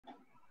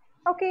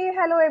Okay,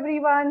 hello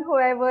everyone,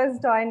 whoever's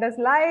joined us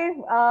live.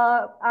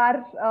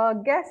 Our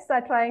guests are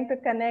trying to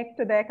connect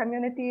to their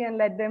community and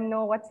let them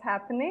know what's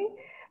happening.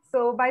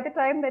 So by the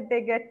time that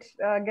they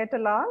get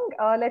along,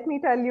 let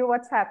me tell you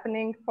what's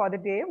happening for the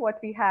day, what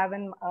we have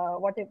in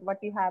what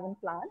we have in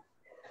plan.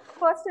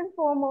 First and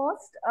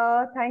foremost,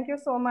 thank you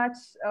so much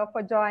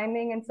for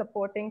joining and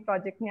supporting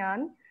Project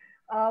Njaan.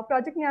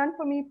 Project Njaan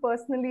for me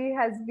personally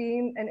has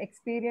been an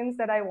experience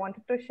that I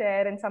wanted to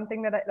share and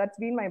something that's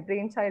been my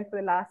brainchild for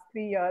the last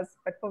 3 years,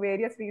 but for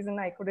various reasons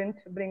I couldn't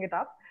bring it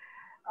up.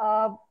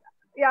 Uh,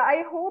 yeah,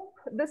 I hope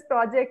this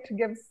project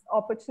gives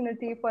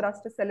opportunity for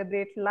us to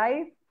celebrate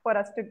life, for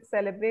us to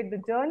celebrate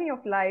the journey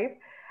of life,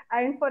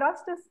 and for us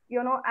to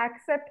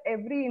accept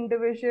every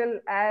individual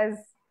as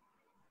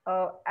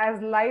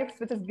lives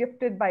which is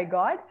gifted by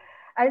God,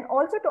 and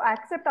also to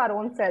accept our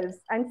own selves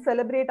and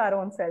celebrate our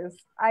own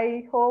selves.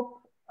 I hope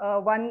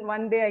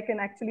one day I can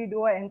actually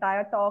do an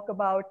entire talk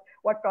about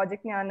what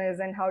Project Njaan is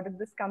and how did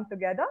this come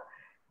together.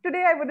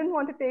 Today, I wouldn't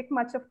want to take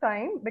much of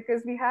time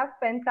because we have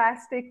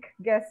fantastic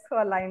guests who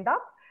are lined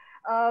up.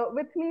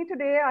 With me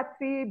today are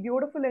three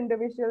beautiful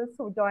individuals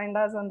who joined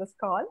us on this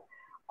call.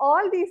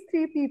 All these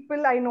three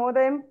people, I know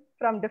them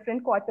from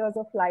different quarters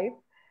of life,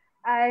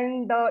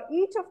 and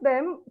each of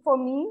them for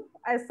me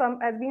has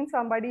been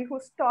somebody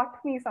who's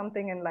taught me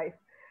something in life.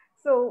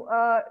 So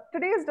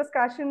today's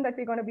discussion that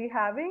we're going to be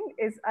having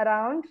is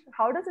around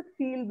how does it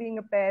feel being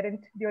a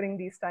parent during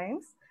these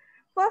times.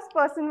 First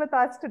person with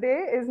us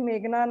today is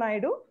Meghna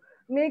Naidu.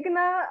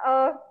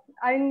 Meghna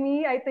and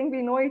me, I think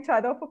we know each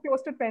other for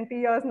close to 20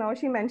 years now.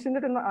 She mentioned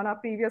it on our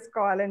previous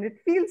call, and it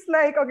feels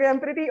like, okay,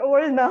 I'm pretty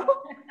old now.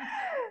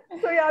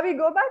 So yeah, we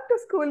go back to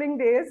schooling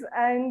days,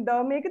 and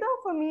Meghna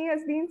for me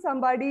has been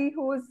somebody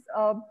who's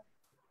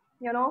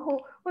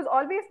who's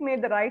always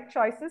made the right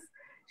choices.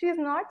 She's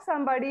not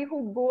somebody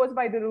who goes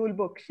by the rule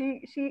book.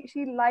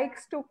 She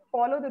likes to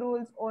follow the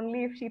rules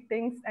only if she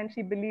thinks and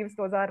she believes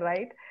those are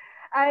right.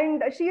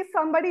 And she is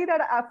somebody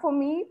that, for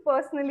me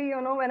personally,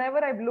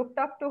 whenever I've looked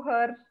up to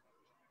her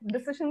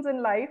decisions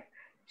in life,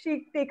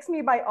 she takes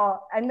me by awe.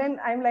 And then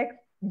I'm like,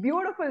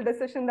 beautiful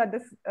decision that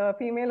this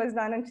female has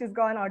done, and she's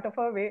gone out of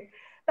her way.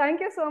 Thank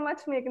you so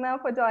much, Meghna,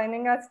 for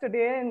joining us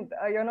today. And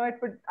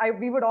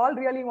we would all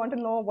really want to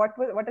know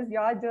what has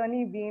your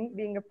journey been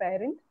being a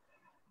parent.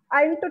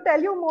 And to tell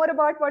you more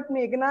about what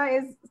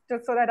Meghna is,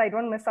 just so that I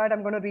don't miss out,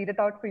 I'm going to read it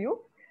out for you.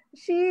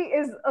 She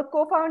is a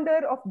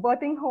co-founder of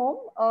Birthing Home,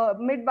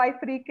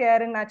 midwifery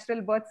care and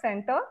natural birth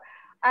center.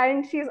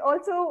 And she's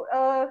also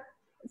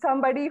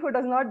somebody who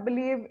does not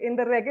believe in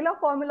the regular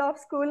formula of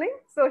schooling.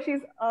 So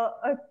she's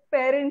a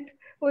parent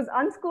who's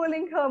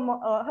unschooling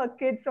her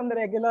kid from the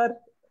regular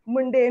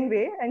mundane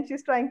way, and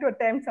she's trying to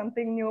attempt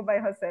something new by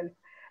herself.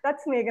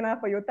 That's Meghna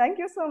for you. Thank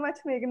you so much,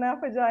 Meghna,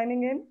 for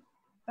joining in.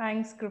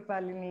 Thanks,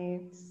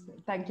 Krupalini.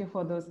 Thank you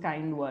for those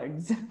kind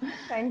words.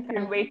 Thank you.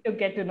 And wait to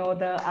get to know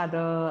the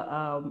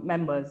other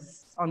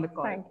members on the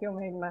call. Thank you,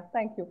 Meghna.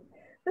 Thank you.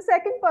 The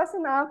second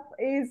person up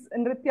is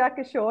Nruthya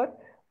Kishore.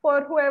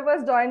 For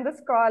whoever's joined this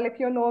call, if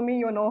you know me,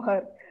 you know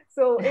her.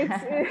 So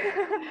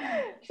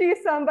she's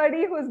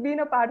somebody who's been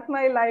a part of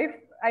my life.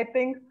 I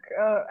think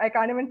I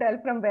can't even tell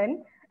from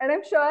when. And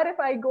I'm sure if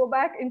I go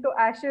back into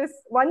ashes,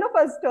 one of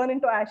us turn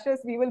into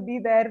ashes, we will be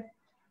there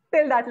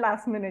till that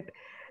last minute.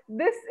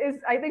 This is,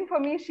 I think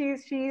for me,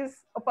 she's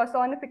a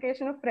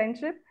personification of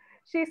friendship.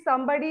 She's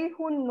somebody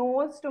who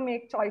knows to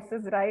make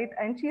choices right,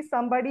 and she's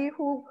somebody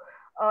who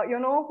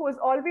who has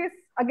always,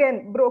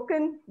 again,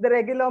 broken the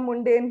regular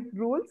mundane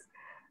rules.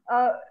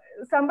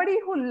 Somebody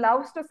who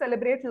loves to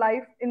celebrate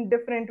life in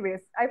different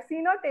ways. I've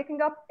seen her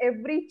taking up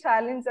every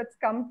challenge that's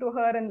come to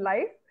her in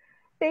life,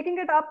 taking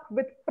it up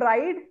with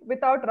pride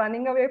without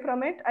running away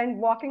from it, and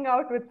walking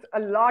out with a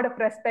lot of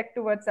respect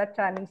towards that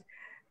challenge.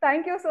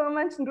 Thank you so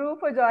much, Nru,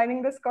 for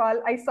joining this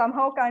call. I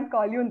somehow can't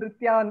call you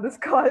Nruthya on this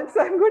call,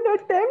 so I'm going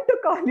to attempt to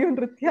call you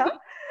Nruthya.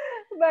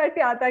 But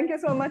yeah, thank you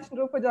so much,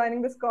 Nru, for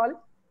joining this call.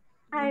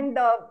 And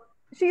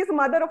she's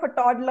mother of a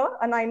toddler,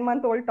 a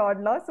 9-month-old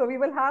toddler. So we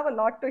will have a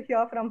lot to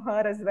hear from her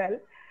as well.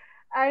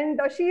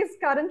 And she is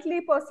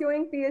currently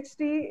pursuing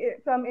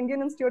PhD from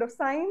Indian Institute of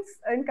Science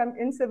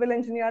in civil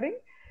engineering.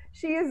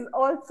 She is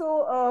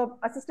also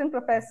an assistant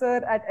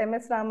professor at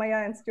MS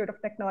Ramaya Institute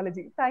of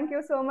Technology. Thank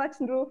you so much,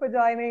 Nru, for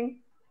joining.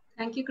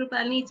 Thank you,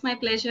 Krupalini. It's my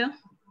pleasure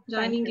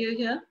joining you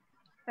here.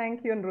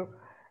 Thank you, Nru.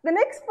 The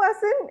next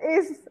person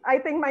is, I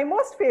think, my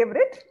most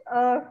favorite,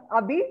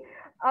 Abhi.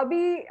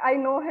 Abhi, I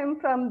know him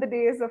from the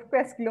days of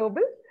Quest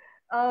Global.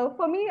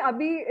 For me,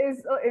 Abhi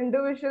is an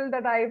individual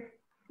that I've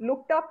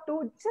looked up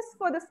to just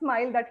for the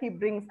smile that he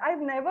brings.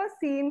 I've never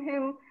seen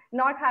him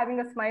not having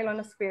a smile on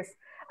his face.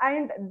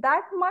 And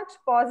that much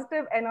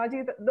positive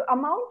energy, the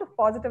amount of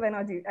positive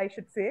energy, I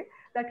should say,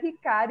 that he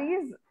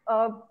carries,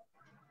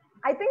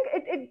 I think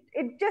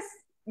it just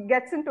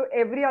gets into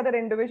every other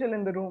individual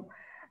in the room.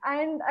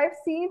 And I've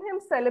seen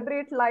him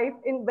celebrate life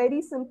in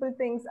very simple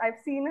things. I've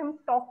seen him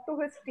talk to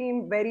his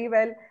team very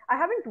well. I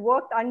haven't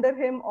worked under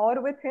him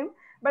or with him,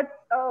 but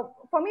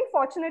for me,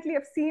 fortunately,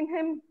 I've seen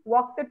him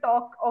walk the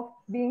talk of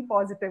being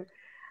positive.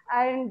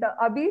 And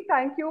Abhi,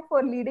 thank you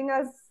for leading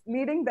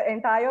the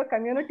entire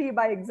community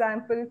by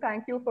example.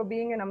 Thank you for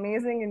being an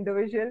amazing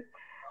individual.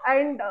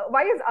 And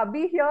why is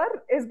Abhi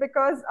here? Is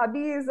because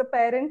Abhi is a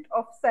parent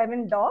of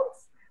 7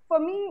 dogs. For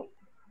me,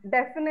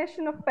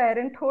 definition of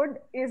parenthood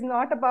is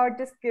not about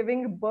just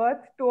giving birth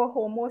to a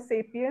Homo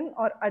sapien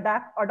or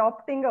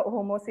adopting a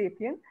Homo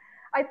sapien.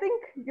 I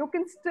think you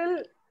can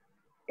still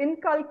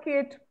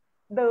inculcate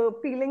the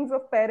feelings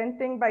of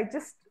parenting by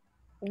just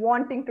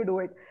wanting to do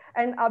it.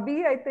 And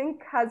Abhi, I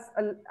think,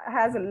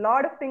 has a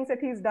lot of things that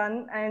he's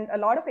done and a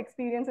lot of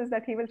experiences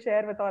that he will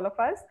share with all of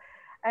us.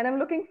 And I'm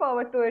looking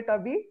forward to it,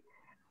 Abhi.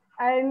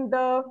 And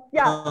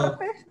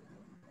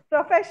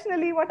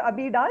professionally, what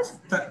Abhi does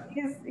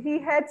is he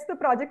heads the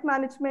project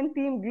management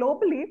team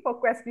globally for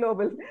Quest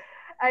Global.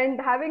 And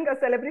having a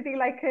celebrity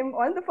like him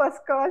on the first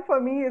call for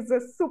me is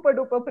a super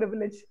duper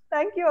privilege.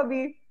 Thank you,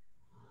 Abhi.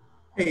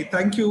 Hey,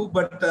 thank you.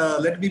 But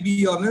let me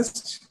be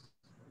honest.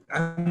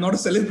 I'm not a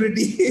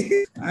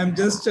celebrity. I'm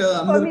just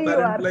another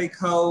parent like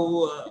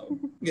how,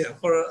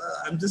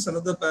 I'm just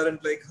another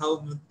parent like how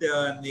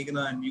Nruthya and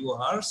Meghna and you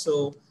are.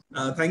 So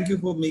thank you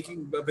for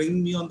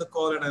bringing me on the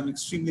call, and I'm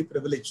extremely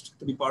privileged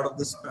to be part of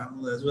this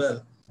panel as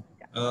well.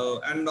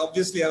 And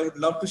obviously, I would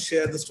love to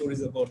share the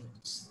stories about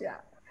this. Yeah.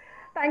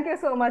 Thank you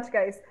so much,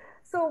 guys.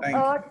 So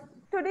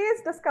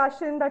today's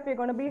discussion that we're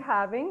going to be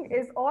having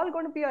is all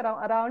going to be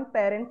around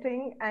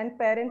parenting, and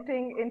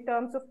parenting in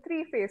terms of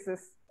 3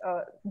 phases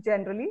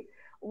generally.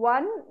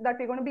 One that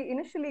we're going to be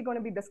initially going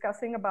to be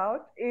discussing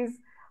about is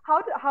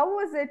how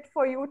was it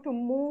for you to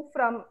move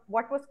from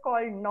what was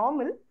called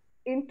normal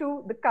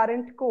into the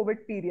current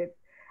COVID period.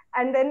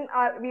 And then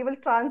we will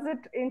transit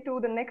into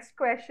the next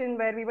question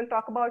where we will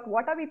talk about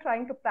what are we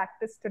trying to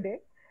practice today.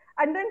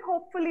 And then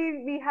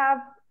hopefully we have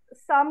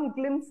some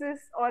glimpses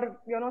or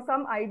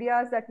some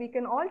ideas that we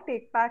can all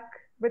take back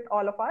with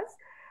all of us,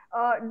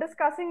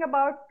 discussing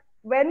about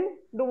when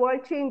the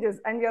world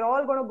changes and we're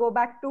all going to go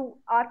back to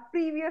our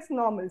previous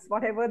normals,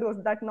 whatever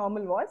that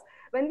normal was.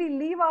 When we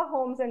leave our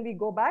homes and we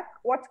go back,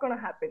 what's going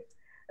to happen,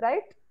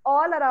 right?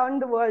 All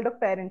around the world of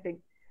parenting.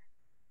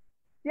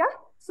 Yeah.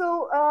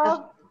 So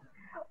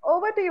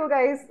over to you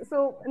guys.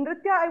 So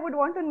Nruthya, I would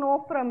want to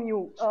know from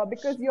you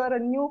because you are a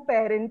new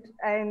parent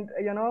and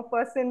a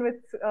person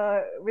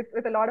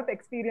with a lot of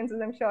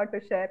experiences, I'm sure,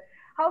 to share.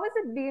 How has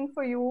it been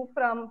for you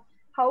from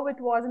how it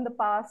was in the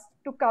past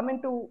to come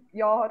into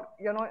your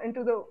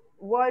into the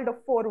world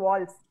of 4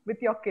 walls with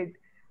your kid?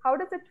 How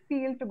does it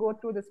feel to go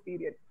through this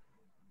period?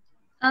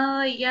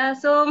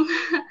 So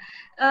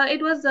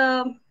it was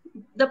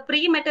the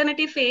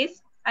pre-maternity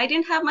phase. I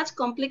didn't have much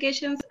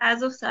complications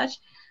as of such,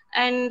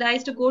 and I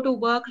used to go to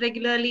work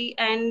regularly,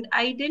 and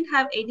I didn't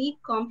have any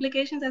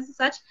complications as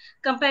such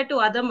compared to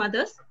other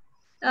mothers.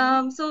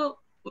 So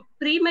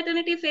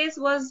pre-maternity phase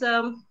was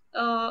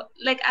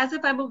like as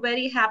if I'm a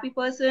very happy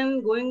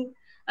person going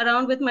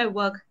around with my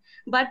work.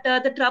 But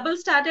the trouble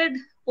started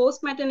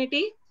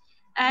post-maternity,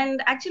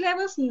 and actually I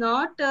was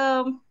not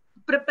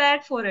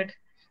prepared for it.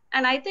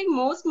 And I think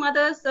most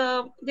mothers,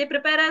 they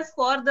prepare us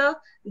for the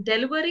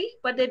delivery,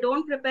 but they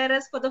don't prepare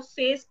us for the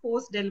phase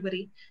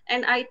post-delivery.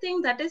 And I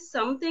think that is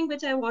something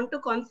which I want to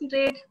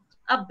concentrate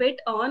a bit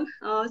on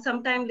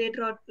sometime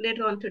later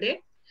on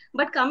today.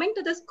 But coming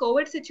to this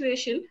COVID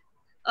situation,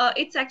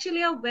 it's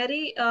actually a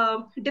very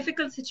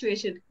difficult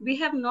situation. We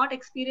have not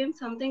experienced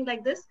something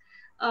like this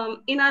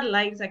in our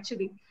lives,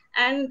 actually.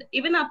 And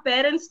even our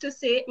parents, to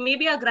say,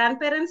 maybe our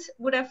grandparents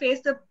would have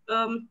faced the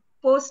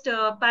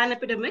post-pan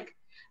epidemic.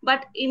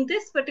 But in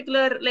this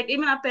particular, like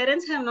even our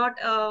parents have not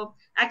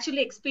actually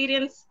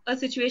experienced a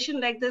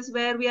situation like this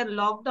where we are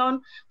locked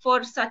down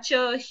for such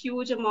a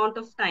huge amount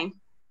of time.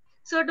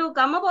 So to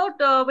come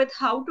about with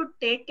how to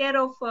take care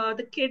of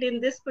the kid in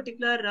this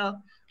particular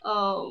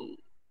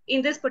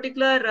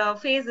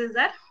phase is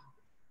that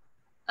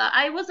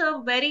I was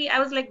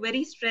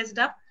very stressed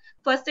up.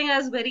 First thing, I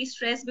was very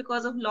stressed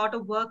because of a lot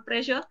of work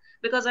pressure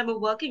because I'm a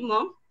working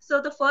mom. So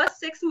the first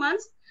 6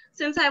 months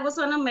since I was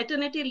on a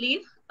maternity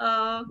leave,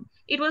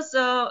 it was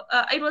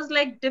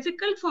like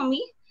difficult for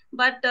me.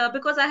 But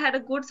because I had a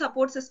good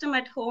support system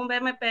at home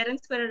where my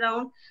parents were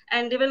around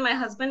and even my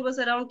husband was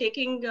around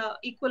taking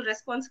equal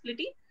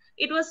responsibility,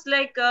 it was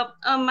like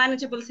a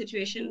manageable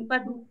situation.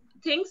 But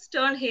things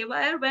turned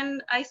haywire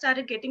when I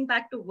started getting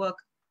back to work.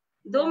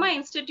 Though my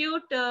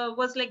institute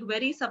was like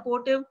very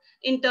supportive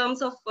in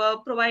terms of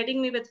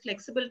providing me with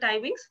flexible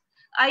timings,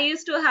 I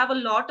used to have a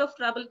lot of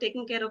trouble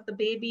taking care of the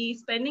baby,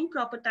 spending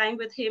proper time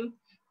with him,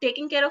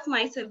 taking care of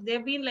myself. There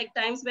have been like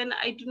times when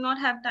I do not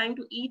have time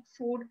to eat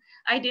food.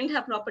 I didn't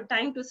have proper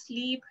time to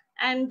sleep,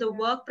 and the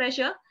work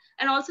pressure,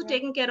 and also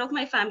taking care of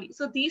my family.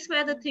 So these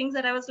were the things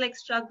that I was like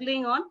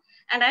struggling on,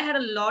 and I had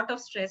a lot of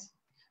stress.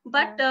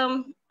 But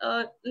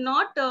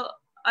not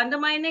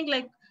undermining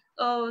like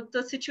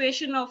the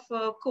situation of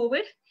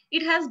COVID,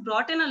 it has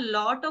brought in a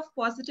lot of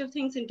positive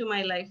things into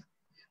my life.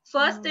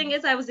 First thing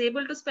is I was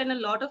able to spend a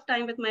lot of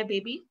time with my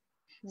baby,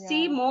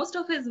 see most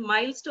of his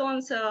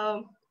milestones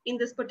in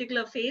this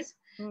particular phase.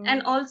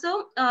 And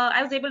also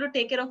I was able to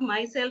take care of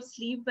myself,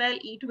 sleep well,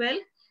 eat well,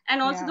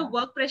 and also the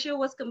work pressure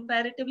was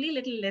comparatively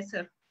little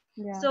lesser.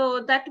 Yeah.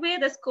 So that way,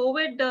 this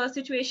COVID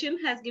situation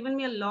has given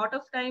me a lot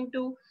of time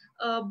to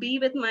be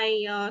with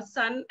my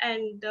son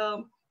and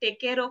take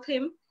care of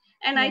him.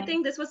 And I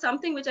think this was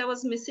something which I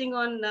was missing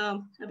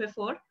on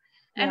before.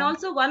 And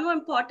also one more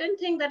important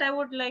thing that I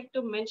would like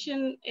to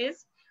mention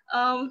is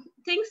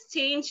things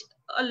change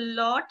a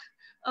lot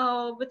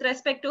with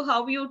respect to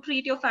how you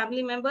treat your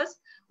family members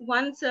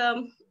once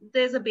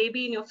there's a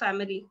baby in your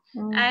family.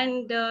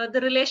 And the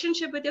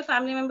relationship with your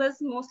family members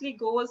mostly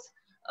goes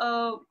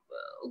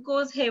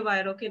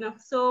haywire. Okay, now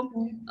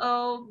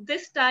so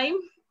this time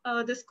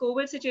this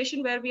COVID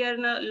situation where we are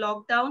in a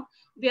lockdown,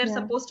 we are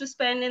supposed to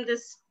spend in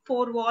this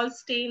four walls,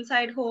 stay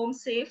inside home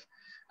safe.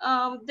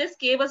 This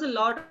gave us a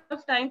lot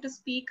of time to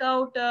speak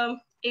out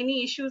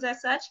any issues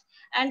as such,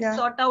 and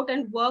sort out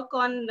and work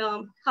on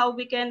how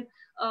we can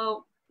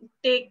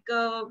take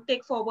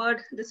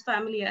forward this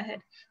family ahead.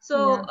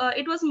 So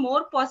it was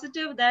more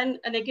positive than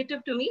a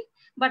negative to me.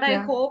 But I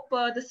hope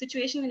the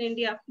situation in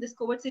India, this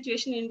COVID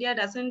situation in India,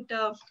 doesn't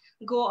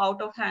go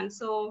out of hand.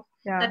 So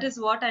that is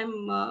what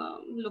I'm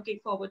looking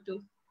forward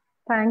to.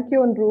 Thank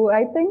you, Nru.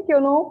 I think,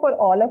 for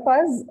all of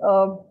us,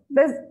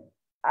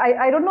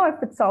 I don't know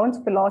if it sounds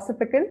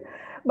philosophical,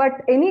 but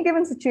any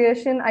given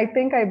situation, I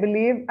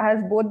believe,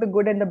 has both the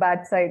good and the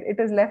bad side. It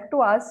is left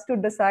to us to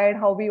decide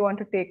how we want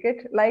to take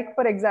it. Like,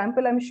 for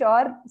example, I'm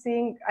sure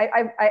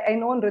I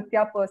know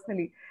Nruthya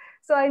personally.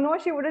 So I know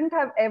she wouldn't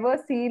have ever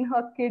seen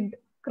her kid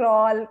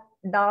crawl,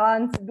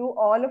 dance, do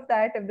all of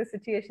that if the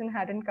situation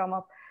hadn't come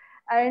up.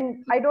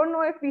 And I don't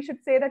know if we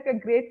should say that we're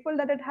grateful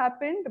that it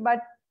happened,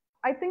 but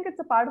I think it's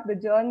a part of the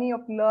journey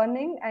of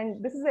learning.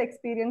 And this is an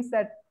experience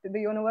that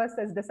the universe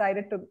has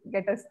decided to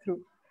get us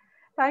through.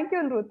 Thank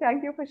you, Nru.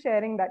 Thank you for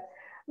sharing that.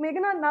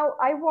 Meghna, now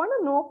I want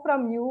to know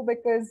from you,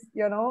 because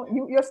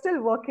you're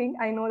still working.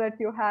 I know that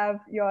you have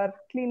your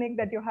clinic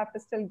that you have to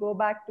still go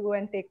back to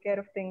and take care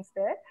of things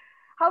there.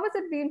 How has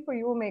it been for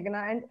you,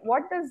 Meghna? And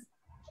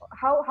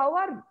how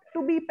are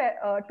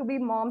to be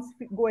moms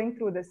going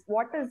through this?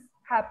 What is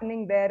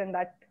happening there in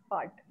that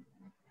part?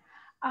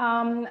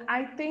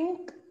 I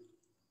think,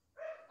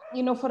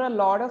 for a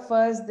lot of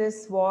us,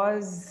 this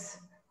was,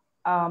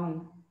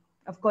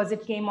 of course,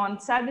 it came on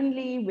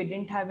suddenly. We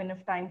didn't have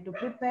enough time to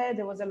prepare.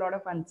 There was a lot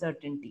of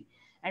uncertainty.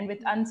 And with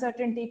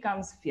uncertainty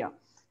comes fear.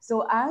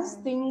 So as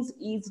things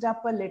eased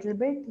up a little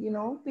bit,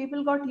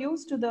 people got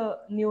used to the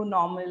new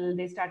normal.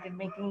 They started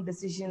making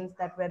decisions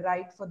that were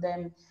right for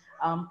them,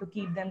 to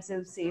keep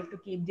themselves safe, to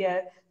keep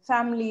their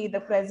family, the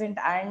present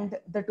and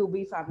the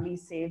to-be family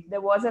safe.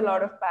 There was a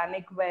lot of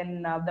panic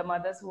when the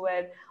mothers who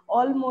were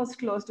almost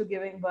close to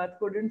giving birth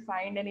couldn't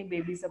find any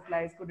baby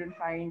supplies, couldn't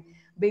find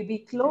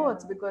baby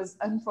clothes, because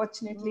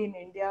unfortunately in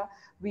India,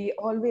 we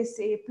always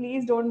say,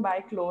 please don't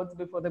buy clothes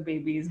before the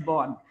baby is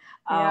born.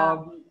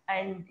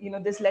 And,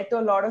 this led to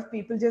a lot of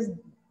people just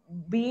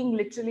being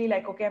literally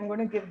like, okay, I'm going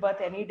to give birth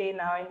any day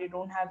now, and you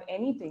don't have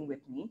anything with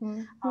me.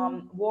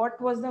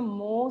 What was the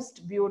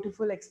most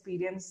beautiful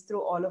experience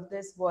through all of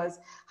this was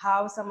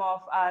how some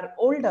of our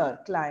older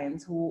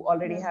clients who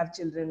already have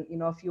children,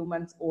 a few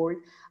months old,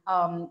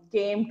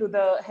 came to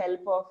the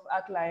help of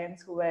our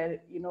clients who were,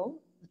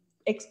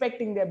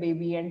 expecting their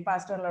baby, and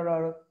passed on a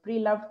lot of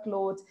pre-loved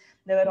clothes.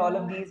 There were all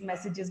of these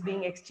messages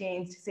being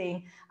exchanged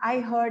saying, I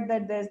heard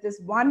that there's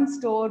this one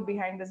store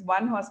behind this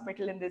one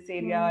hospital in this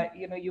area,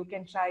 you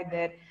can try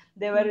there.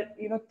 There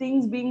were,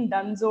 things being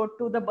done so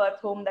to the birth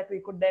home that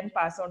we could then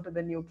pass on to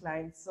the new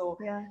clients. So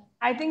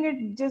I think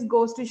it just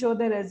goes to show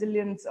the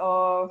resilience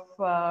of,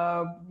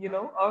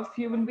 of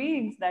human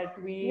beings, that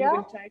we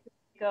will try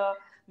to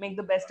make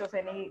the best of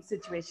any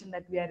situation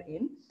that we are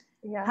in.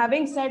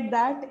 Having said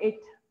that, it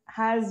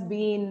has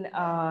been,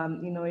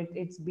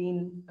 it's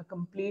been a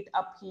complete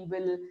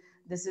upheaval.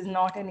 This is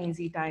not an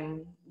easy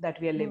time that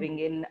we are living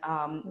in.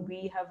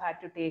 We have had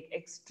to take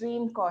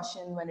extreme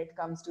caution when it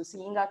comes to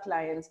seeing our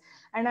clients.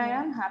 And I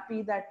am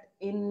happy that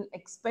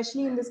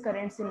especially in this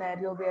current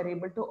scenario, we are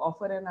able to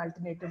offer an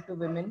alternative to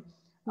women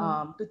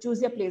to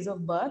choose their place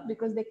of birth,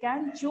 because they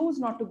can choose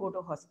not to go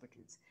to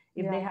hospitals.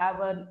 If they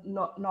have a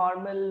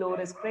normal low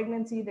risk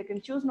pregnancy, they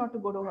can choose not to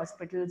go to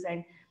hospitals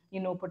and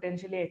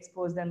potentially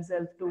expose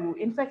themselves to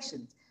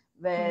infections,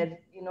 where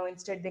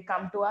instead they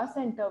come to our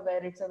center,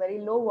 where it's a very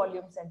low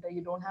volume center.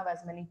 You don't have as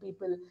many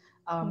people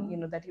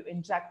that you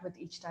interact with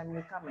each time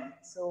you come in.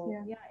 So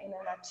in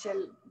a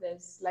nutshell,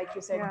 there's, like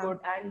you said, good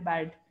and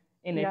bad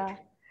in it.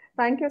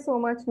 Thank you so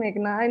much,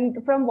 Meghna.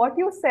 And from what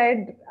you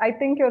said, I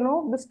think,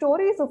 the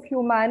stories of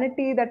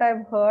humanity that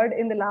I've heard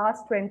in the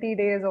last 20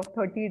 days or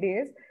 30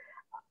 days,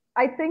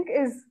 I think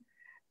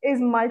is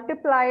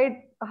multiplied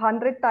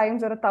 100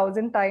 times or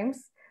 1,000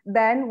 times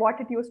than what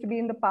it used to be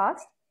in the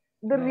past.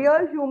 The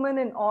real human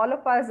in all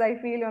of us, I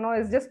feel,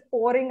 is just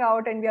pouring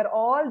out, and we are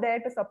all there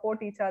to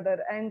support each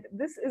other. And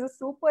this is a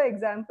super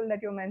example that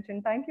you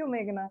mentioned. Thank you,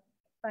 Meghna.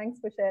 Thanks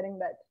for sharing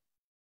that.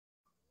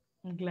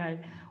 I'm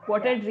glad.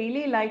 What I'd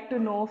really like to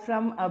know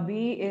from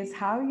Abhi is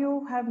how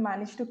you have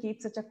managed to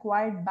keep such a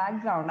quiet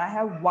background. I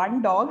have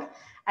one dog,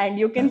 and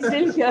you can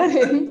still hear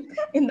him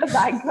in the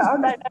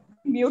background, and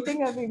I'm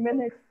muting every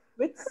minute.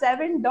 with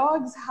 7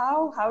 dogs,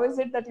 how is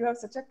it that you have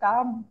such a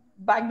calm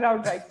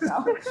background right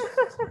now?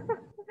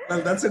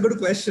 Well, that's a good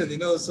question,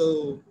 so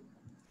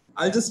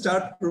I'll just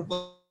start Rupa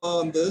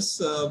on this,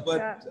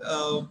 but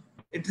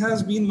it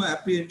has been my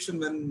apprehension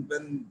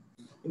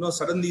when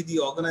suddenly the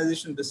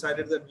organization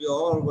decided that we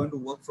all are going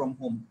to work from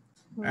home.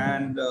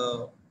 And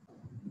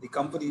the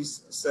companies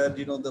said,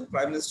 the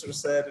Prime Minister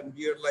said, and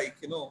we are like,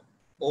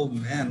 oh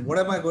man, what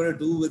am I going to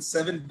do with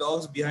 7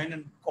 dogs behind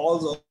and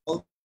calls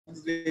all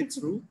the way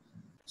through?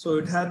 So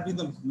it had been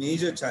a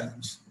major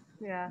challenge.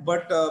 Yeah.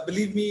 But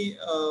believe me,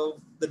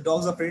 the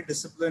dogs are pretty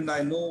disciplined.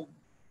 I know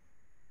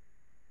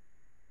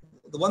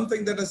the one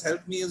thing that has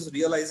helped me is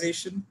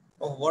realization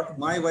of what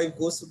my wife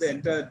goes through the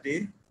entire day.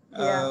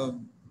 Yeah.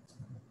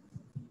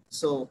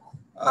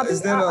 Abhi,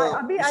 is there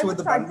an issue with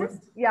the bandwidth?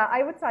 Yeah,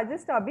 I would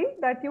suggest, Abhi,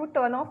 that you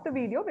turn off the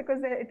video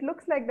because it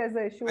looks like there's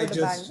an issue with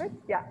the bandwidth.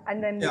 Yeah, and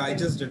then I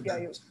just did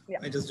that. Yeah.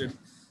 I just did.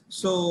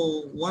 So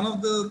one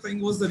of the thing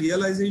was the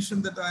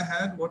realization that I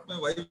had what my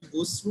wife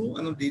goes through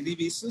on a daily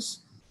basis.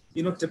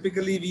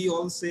 Typically we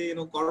all say,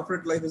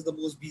 corporate life is the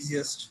most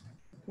busiest.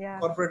 Yeah.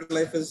 Corporate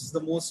life is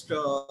the most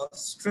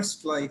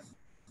stressed life.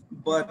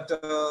 But,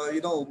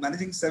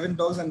 managing 7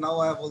 dogs, and now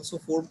I have also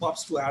 4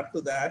 pups to add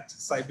to that,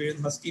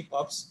 Siberian Husky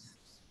pups.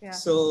 Yeah.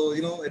 So,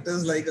 it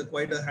is like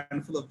quite a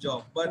handful of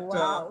job. But,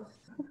 wow.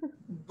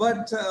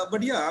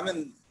 but yeah, I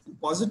mean,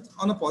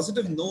 on a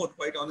positive note,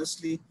 quite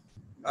honestly,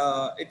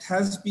 it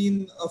has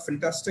been a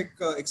fantastic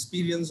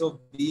experience of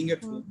being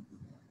at home.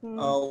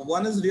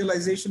 One is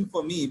realization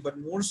for me, but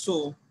more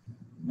so,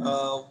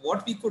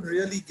 what we could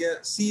really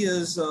see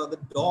is the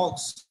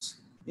dogs.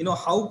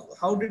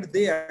 How did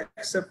they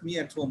accept me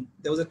at home?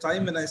 There was a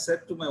time when I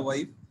said to my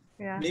wife,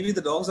 maybe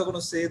the dogs are going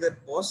to say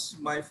that, boss,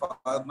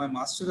 my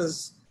master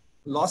has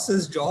lost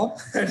his job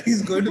and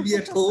he's going to be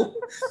at home.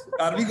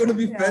 Are we going to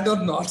be fed or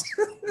not?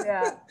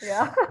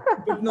 Yeah.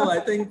 But no, I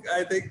think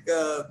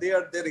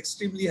they're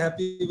extremely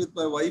happy with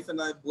my wife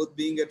and I both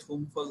being at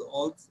home for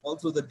all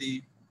through the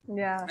day.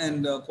 Yeah.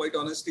 And quite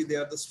honestly, they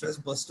are the stress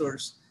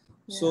busters.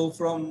 Yeah. So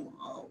from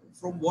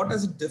what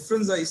as a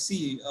difference I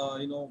see,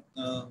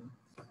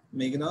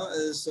 Meghna,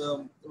 is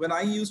when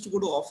I used to go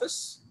to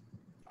office,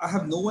 I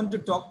have no one to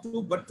talk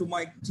to but to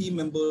my team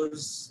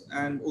members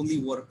and only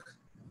work.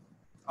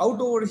 Out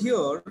over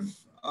here,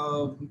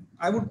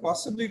 I would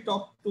possibly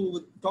talk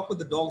with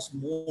the dogs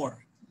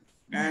more,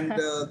 and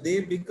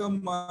they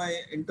become my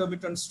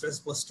intermittent stress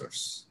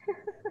busters.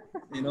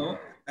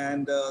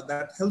 And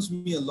that helps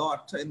me a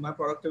lot in my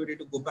productivity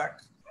to go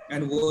back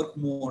and work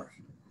more.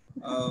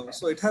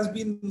 So it has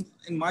been,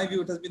 in my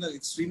view, it has been an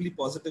extremely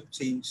positive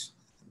change.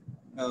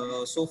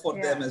 So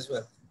for them as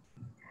well.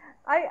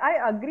 I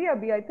agree,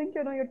 Abhi. I think,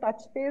 you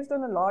touch based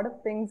on a lot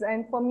of things.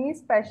 And for me,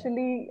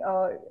 especially,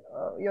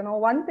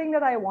 one thing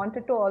that I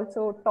wanted to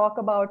also talk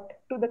about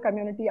to the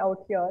community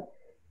out here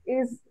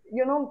is,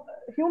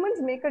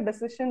 humans make a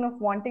decision of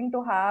wanting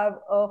to have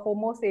a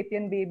Homo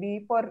sapien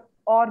baby for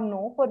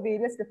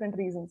various different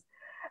reasons.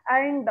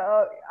 And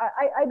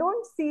I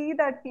don't see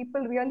that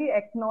people really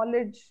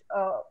acknowledge,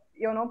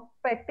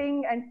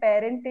 petting and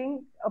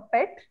parenting a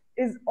pet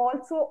is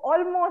also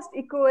almost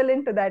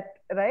equivalent to that,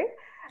 right?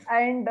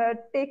 And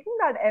taking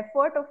that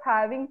effort of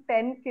having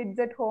 10 kids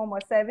at home or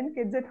 7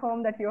 kids at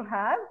home that you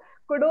have,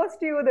 kudos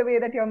to you the way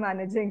that you're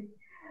managing.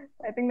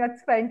 I think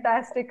that's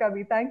fantastic,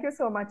 Abhi. Thank you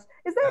so much.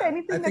 Is there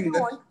anything that you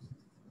want?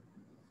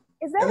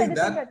 Is there anything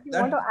that you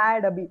want to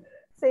add, Abhi?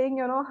 Saying,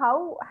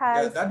 how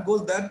has...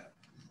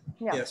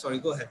 Yeah, sorry,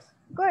 go ahead.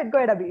 Go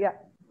ahead, Abhi, yeah.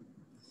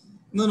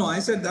 No, I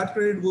said that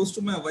credit goes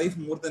to my wife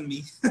more than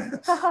me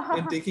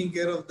in taking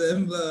care of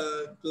them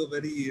to a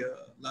very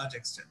large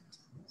extent.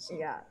 So.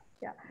 Yeah.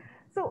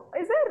 So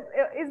is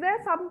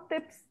there some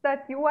tips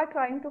that you are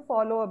trying to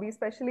follow, Abhi,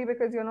 especially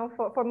because,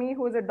 for me,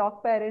 who's a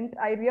dog parent,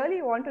 I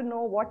really want to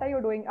know, what are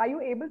you doing? Are you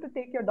able to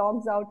take your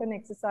dogs out and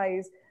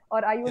exercise,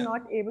 or are you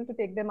not able to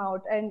take them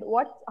out? And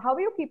how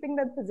are you keeping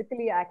them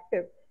physically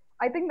active?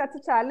 I think that's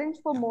a challenge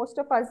for most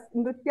of us.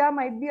 Nruthya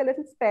might be a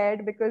little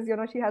spared because,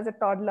 she has a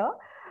toddler,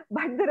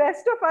 but the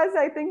rest of us,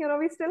 I think,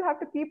 we still have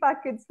to keep our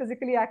kids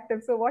physically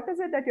active. So what is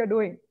it that you're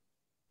doing?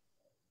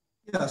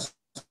 Yes.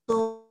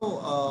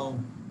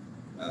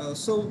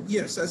 So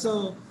yes,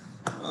 so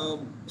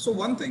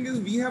one thing is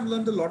we have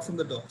learned a lot from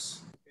the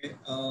dogs. Okay?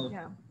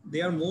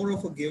 They are more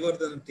of a giver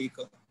than a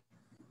taker.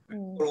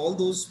 For all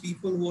those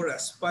people who are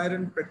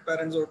aspirant pet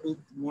parents or who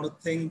want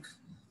to think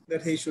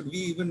that, hey, should we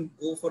even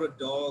go for a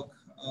dog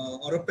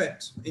or a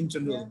pet in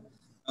general?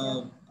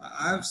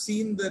 I've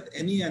seen that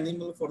any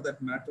animal, for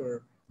that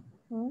matter,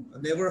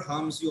 never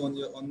harms you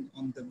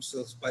on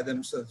themselves, by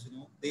themselves.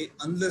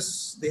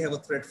 Unless they have a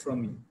threat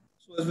from you.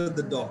 So as with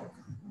the dog.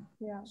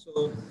 Yeah.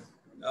 So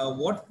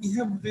what we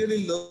have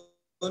really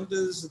learned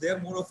is they're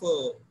more of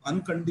a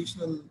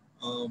unconditional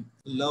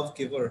love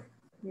giver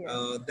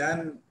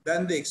than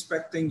they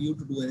expecting you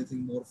to do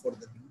anything more for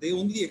them. They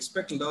only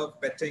expect love,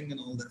 petting, and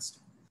all that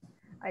stuff.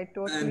 I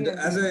totally and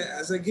agree.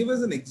 as I give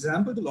as an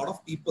example to a lot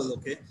of people,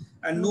 okay,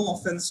 and no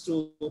offense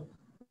to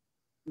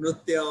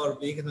Nruthya or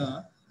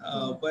Meghna,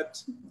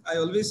 but I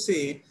always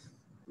say,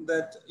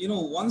 that,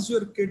 once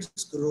your kids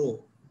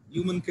grow,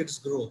 human kids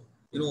grow,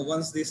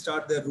 once they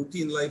start their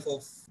routine life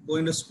of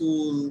going to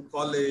school,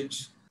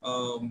 college,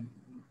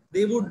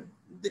 they would,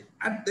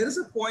 there is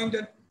a point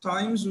at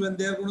times when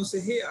they're going to say,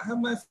 hey, I have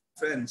my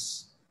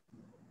friends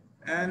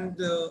and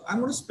I'm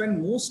going to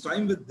spend most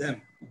time with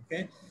them.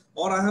 Okay.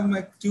 Or I have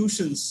my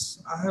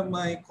tuitions, I have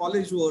my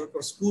college work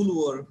or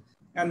school work,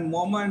 and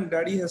mama and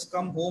daddy has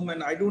come home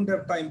and I don't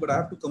have time, but I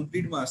have to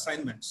complete my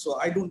assignments. So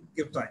I don't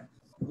give time.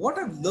 What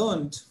I've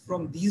learned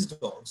from these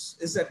dogs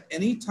is that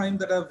any time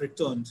that I've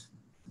returned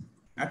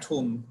at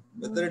home,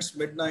 whether it's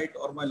midnight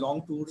or my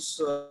long tours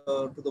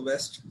to the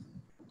West,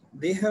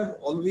 they have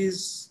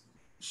always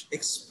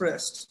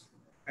expressed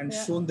and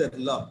shown their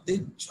love.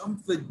 They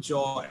jump with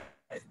joy.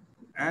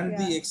 And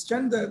the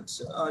extent that,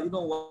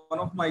 one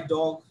of my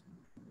dog,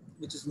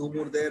 which is no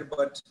more there,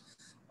 but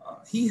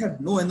he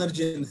had no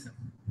energy in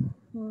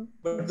him.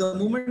 But the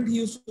moment he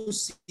used to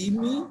see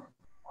me,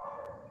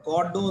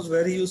 God knows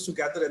where he used to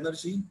gather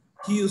energy.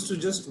 He used to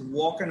just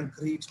walk and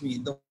greet me.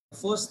 The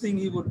first thing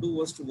he would do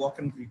was to walk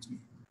and greet me.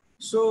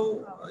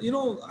 So,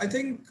 I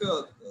think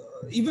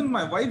even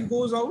my wife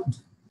goes out.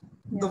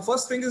 The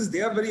first thing is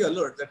they are very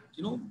alert that,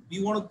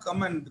 we want to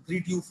come and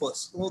greet you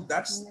first. So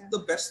that's the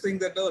best thing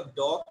that a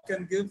dog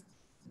can give.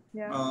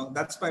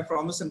 That's my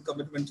promise and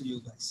commitment to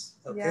you guys.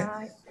 Okay.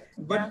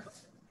 But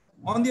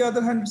on the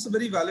other hand, it's a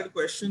very valid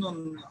question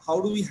on how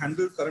do we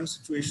handle current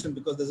situation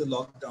because there's a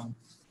lockdown.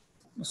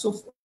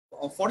 So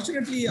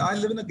fortunately, I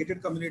live in a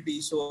gated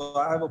community. So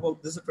I have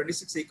this is a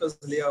 26 acres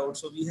layout.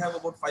 So we have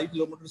about 5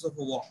 kilometers of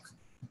a walk.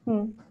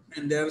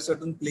 And there are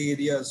certain play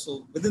areas.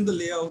 So within the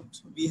layout,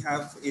 we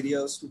have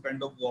areas to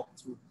kind of walk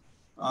through.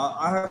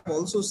 I have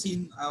also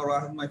seen, or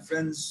I have my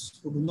friends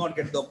who do not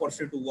get the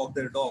opportunity to walk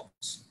their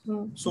dogs.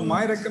 So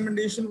my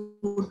recommendation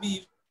would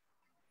be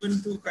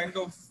even to kind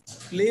of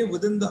play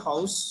within the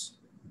house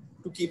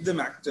to keep them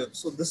active.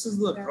 So this is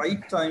the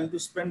right time to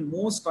spend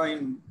most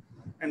time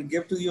and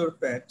give to your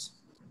pet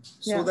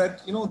so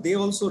that, they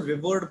also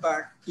revert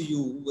back to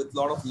you with a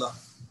lot of love.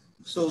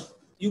 So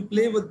you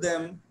play with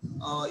them,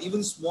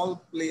 even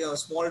small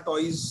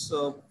toys,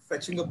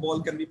 fetching a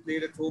ball can be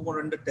played at home or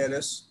on the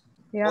terrace.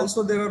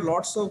 Also, there are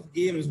lots of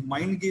games,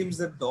 mind games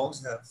that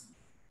dogs have.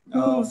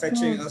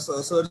 Fetching,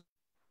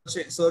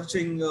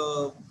 searching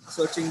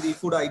the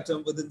food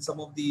item within some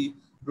of the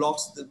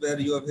blocks where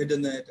you have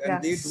hidden it,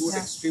 and they do it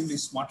extremely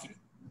smartly.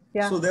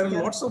 So there are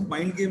lots of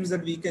mind games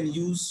that we can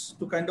use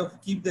to kind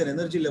of keep their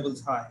energy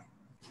levels high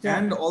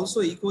and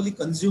also equally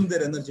consume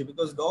their energy,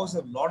 because dogs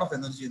have a lot of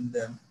energy in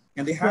them.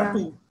 And they have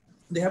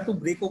to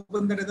break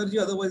open that energy,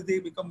 otherwise they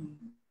become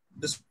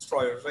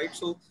destroyers, right?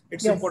 So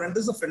it's important.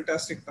 This is a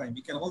fantastic time.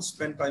 We can all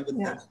spend time with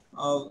them.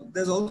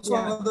 There's also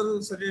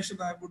another suggestion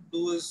I would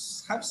do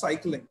is have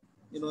cycling.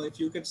 If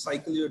you can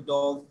cycle your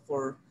dog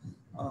for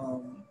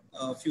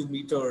a few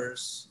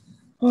meters,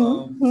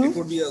 it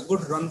would be a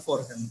good run for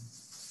him.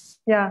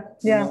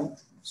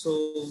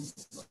 So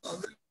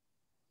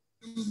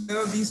there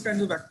are these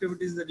kinds of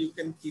activities that you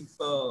can keep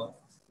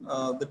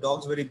the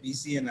dogs very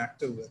busy and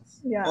active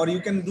with. Or you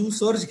can do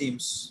search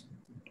games.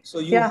 So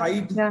you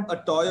hide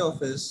a toy of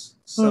his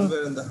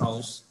somewhere in the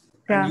house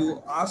and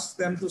you ask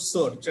them to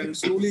search, and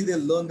slowly they'll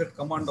learn that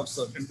command of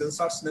search and they'll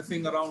start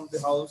sniffing around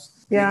the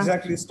house,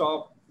 exactly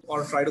stop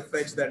or try to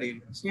fetch that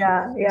area. So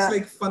it's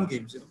like fun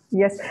games,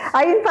 Yes,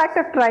 I in fact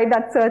have tried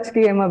that search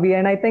game, Abhi,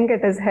 and I think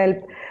it has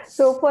helped.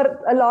 So for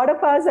a lot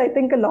of us, I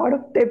think a lot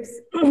of tips,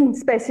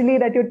 especially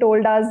that you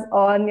told us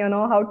on,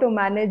 how to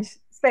manage,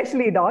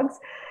 especially dogs.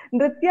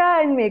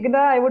 Nruthya and Meghna,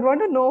 I would want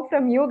to know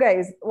from you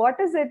guys, what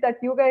is it that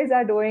you guys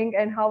are doing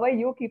and how are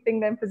you keeping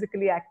them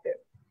physically active?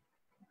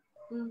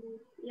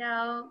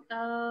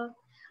 I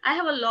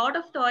have a lot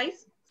of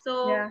toys.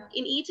 So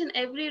in each and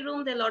every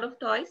room, there are a lot of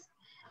toys.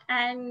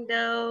 And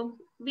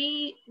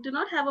we do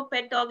not have a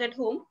pet dog at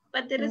home,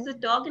 but there is a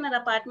dog in our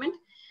apartment,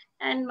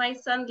 and my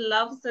son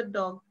loves the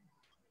dog.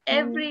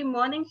 Every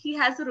morning he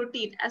has a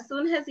routine. As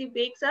soon as he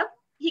wakes up,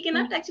 he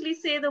cannot actually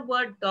say the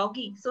word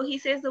doggy, so he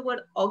says the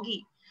word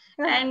oggy,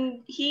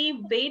 and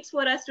he waits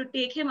for us to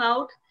take him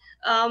out.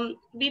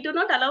 We do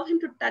not allow him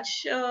to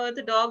touch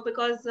the dog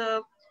because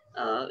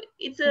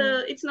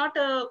it's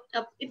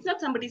not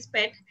somebody's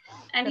pet,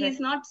 and he's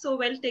not so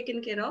well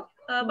taken care of.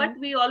 But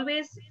we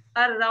always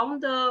are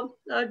around the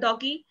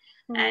doggy,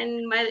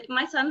 and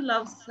my son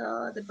loves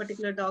the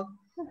particular dog.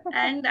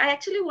 And I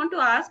actually want to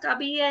ask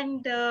Abhi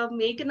and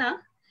Meghna,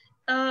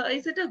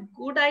 is it a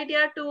good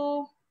idea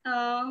to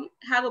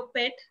have a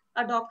pet,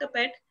 adopt a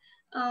pet,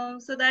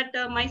 so that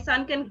my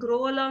son can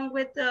grow along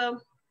with a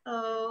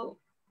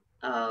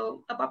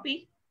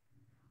puppy?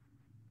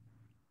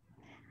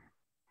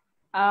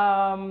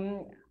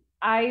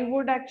 I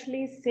would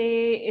actually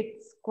say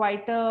it's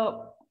quite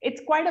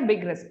a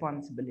big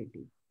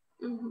responsibility.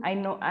 I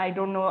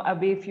don't know,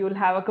 Abhi, if you'll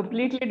have a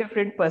completely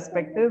different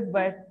perspective,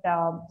 but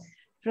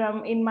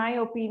in my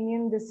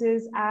opinion, this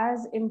is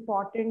as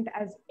important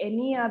as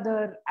any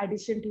other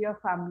addition to your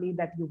family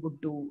that you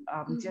would do.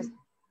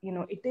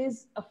 It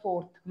is a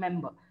fourth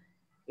member.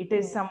 It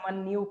is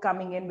someone new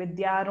coming in with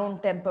their own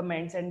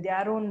temperaments and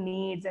their own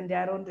needs and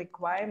their own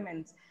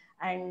requirements.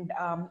 And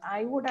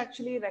I would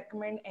actually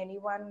recommend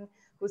anyone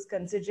who's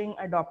considering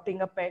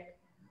adopting a pet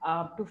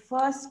to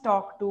first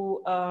talk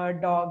to a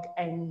dog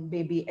and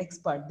baby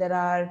expert. There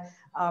are,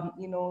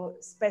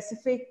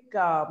 specific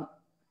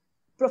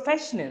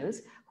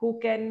professionals who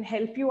can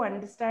help you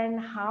understand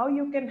how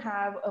you can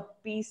have a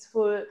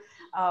peaceful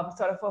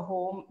sort of a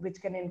home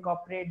which can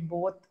incorporate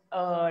both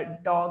a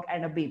dog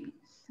and a baby.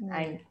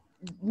 And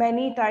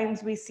many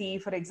times we see,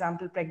 for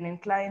example,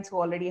 pregnant clients who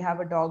already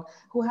have a dog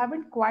who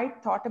haven't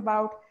quite thought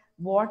about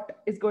what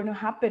is going to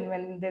happen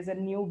when there's a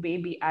new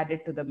baby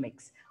added to the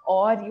mix.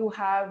 Or you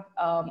have,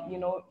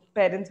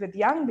 parents with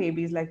young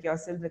babies like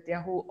yourself,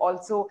 Nruthya, who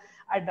also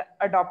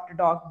adopt a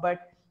dog,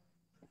 but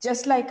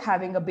just like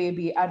having a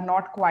baby, are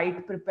not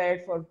quite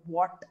prepared for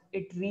what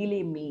it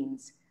really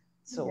means.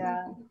 So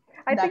yeah,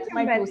 I think that's you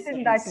my two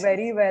mentioned that cents.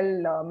 very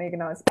well,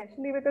 Meghna,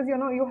 especially because,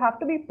 you have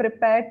to be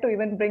prepared to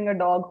even bring a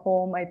dog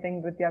home. I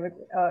think, Nruthya,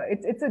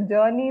 it's a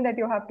journey that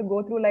you have to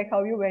go through, like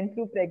how you went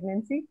through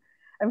pregnancy.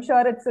 I'm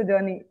sure it's a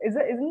journey.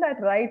 Isn't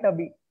that right,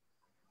 Abhi?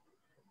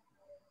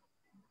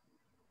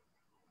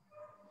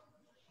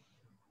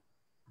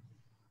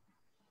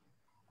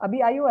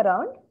 Abhi, are you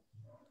around?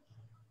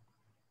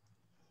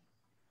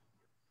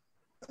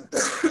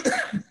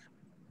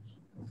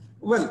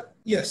 Well,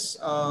 yes.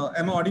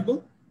 Am I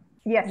audible?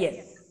 Yes.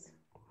 Yes.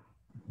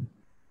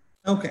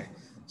 Okay.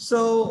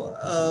 So,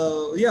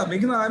 yeah,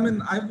 Meghna, I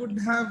mean, I would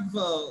have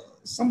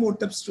some more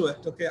tips to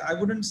it. Okay. I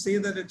wouldn't say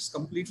that it's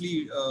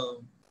completely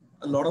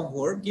a lot of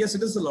work. Yes,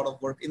 it is a lot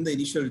of work in the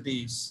initial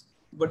days.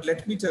 But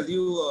let me tell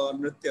you,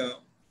 Nruthya,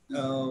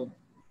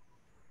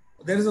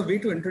 there is a way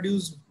to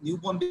introduce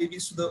newborn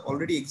babies to the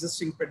already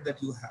existing pet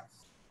that you have.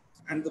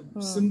 And the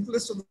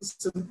simplest of the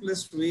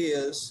simplest way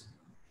is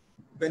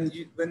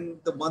when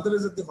the mother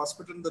is at the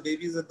hospital and the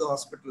baby is at the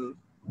hospital,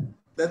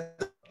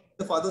 that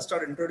the father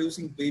start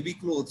introducing baby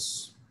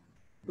clothes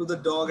to the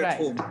dog at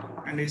home,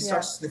 and he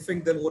starts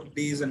sniffing them over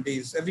days and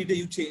days. Every day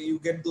you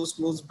get those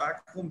clothes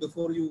back home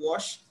before you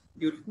wash.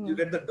 You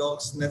let the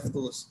dog sniff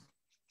those.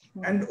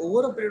 And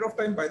over a period of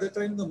time, by the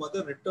time the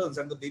mother returns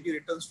and the baby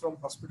returns from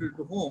hospital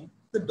to home,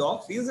 the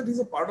dog feels that he's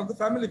a part of the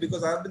family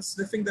because I've been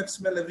sniffing that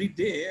smell every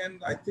day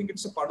and I think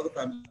it's a part of the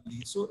family.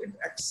 So it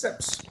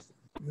accepts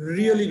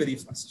really very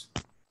fast.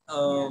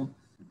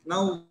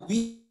 Now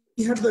we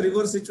had the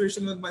reverse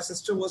situation when my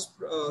sister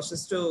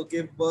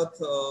gave birth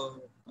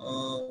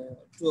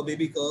to a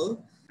baby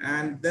girl,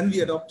 and then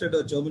we adopted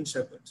a German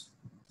Shepherd.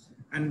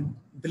 And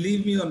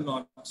believe me or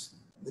not,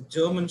 the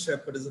German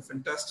Shepherd is a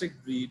fantastic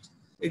breed.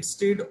 It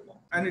stayed,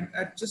 and it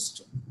at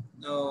just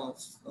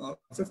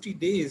 50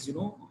 days,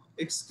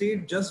 it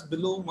stayed just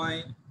below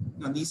my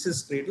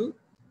niece's cradle.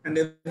 And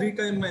every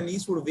time my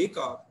niece would wake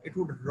up, it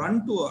would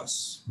run to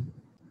us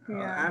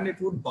and it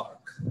would bark.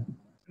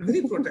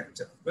 Very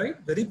protective, right?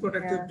 Very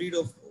protective breed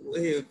of,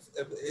 hey,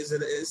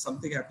 is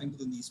something happening to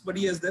the niece. But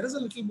yes, there is a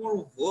little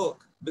more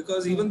work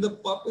because even the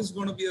pup is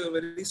going to be a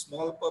very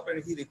small pup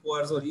and he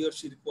or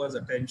she requires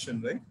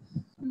attention, right?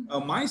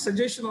 My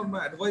suggestion or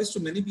my advice to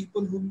many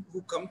people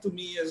who come to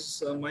me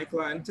as my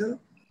clientele,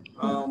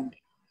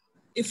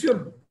 if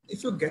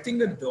you're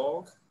getting a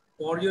dog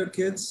for your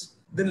kids,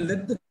 then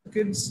let the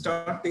kids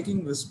start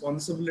taking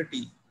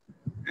responsibility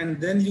and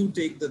then you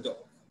take the dog.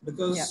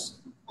 Because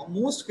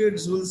most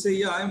kids will say,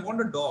 yeah, I want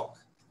a dog.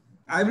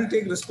 I will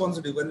take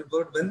responsibility.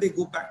 But when they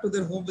go back to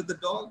their home with the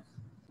dog,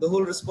 the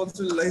whole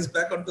responsibility lies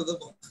back onto the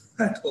mom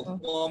at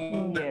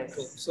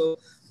home. So,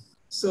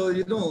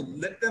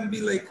 let them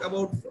be like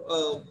about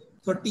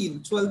 12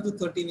 to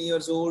 13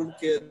 years old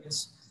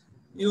kids.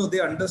 They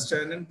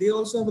understand and they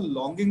also have a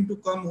longing to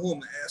come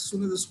home. As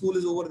soon as the school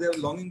is over, they have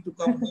longing to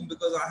come home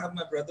because I have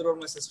my brother or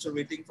my sister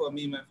waiting for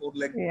me, my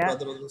four-legged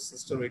brother or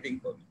sister waiting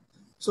for me.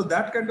 So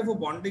that kind of a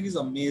bonding is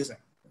amazing.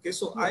 Okay,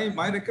 so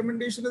my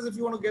recommendation is if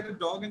you want to get a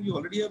dog and you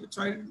already have a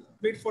child,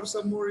 wait for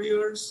some more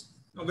years.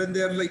 When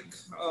they're like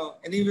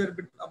anywhere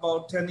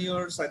about 10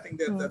 years, I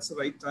think that's the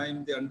right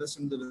time. They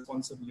understand the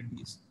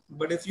responsibilities.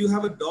 But if you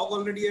have a dog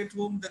already at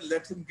home, then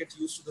let him get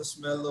used to the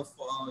smell of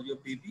your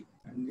baby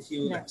and he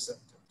will accept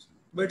it.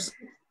 But it's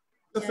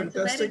a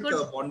fantastic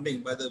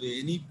bonding, by the way,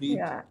 any breed.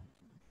 Yeah.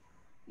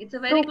 It's a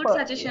very good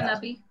suggestion,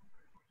 Abhi.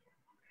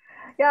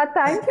 Yeah,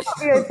 thank you,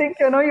 Abhi. I think,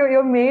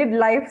 you made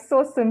life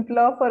so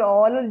simpler for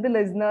all of the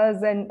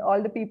listeners and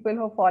all the people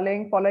who are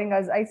following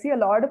us. I see a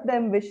lot of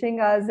them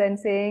wishing us and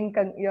saying,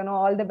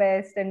 all the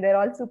best. And they're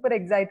all super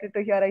excited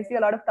to hear. I see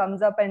a lot of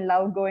thumbs up and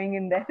love going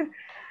in there.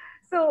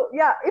 So,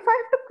 yeah, if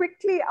I have to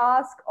quickly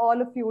ask all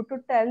of you to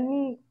tell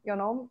me,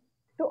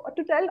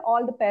 to tell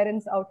all the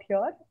parents out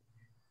here,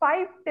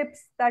 5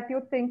 tips that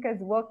you think has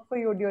worked for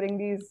you during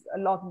these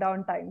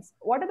lockdown times.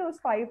 What are those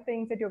 5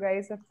 things that you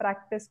guys have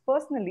practiced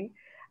personally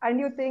and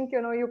you think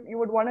you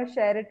would want to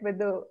share it with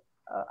the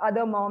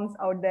other moms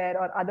out there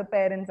or other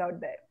parents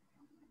out there?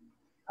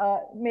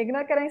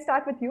 Meghna, can I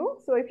start with you?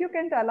 So if you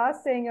can tell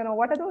us, saying,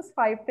 what are those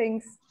 5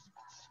 things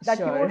that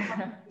you would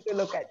want to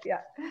look at?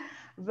 Yeah.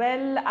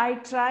 Well, I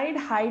tried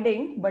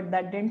hiding, but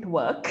that didn't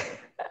work.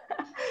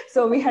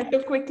 So we had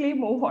to quickly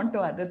move on to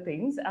other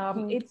things.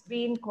 It's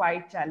been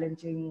quite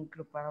challenging,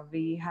 Krupa.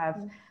 We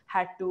have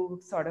had to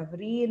sort of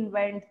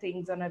reinvent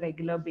things on a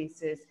regular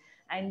basis.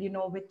 And,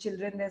 with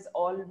children, there's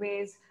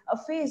always a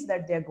phase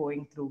that they're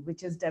going through,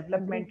 which is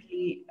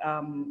developmentally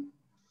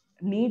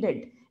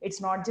needed. It's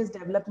not just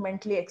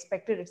developmentally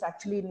expected, it's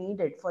actually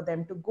needed for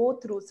them to go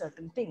through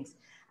certain things.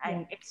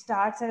 And it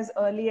starts as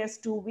early as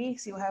 2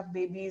 weeks. You have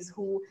babies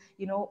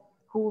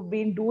who've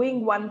been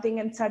doing one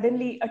thing, and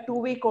suddenly a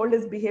 2-week-old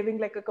is behaving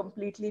like a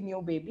completely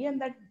new baby, and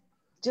that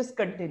just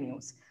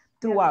continues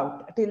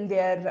throughout till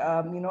their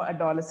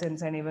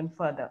adolescence and even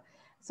further.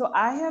 So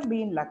I have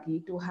been lucky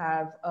to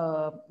have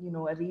a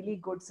really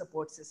good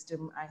support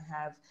system. I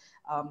have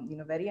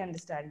very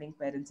understanding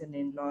parents and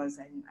in-laws,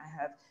 and I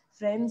have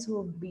friends who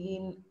have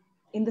been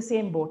in the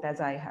same boat as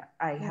I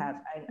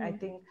have. And I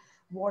think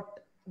what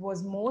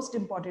was most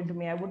important to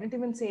me, I wouldn't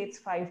even say it's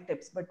 5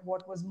 tips, but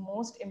what was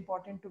most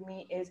important to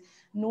me is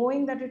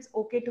knowing that it's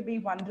okay to be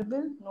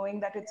vulnerable, knowing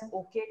that it's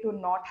okay to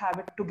not have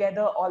it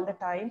together all the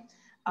time.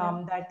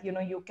 That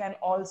you can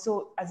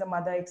also, as a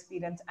mother,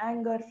 experience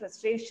anger,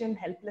 frustration,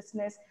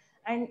 helplessness,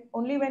 and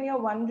only when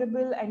you're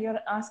vulnerable and you're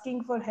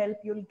asking for help,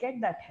 you'll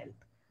get that help.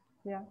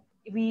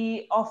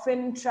 We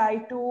often try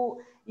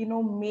to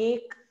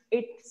make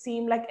it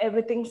seem like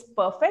everything's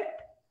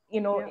perfect.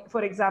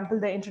 For example,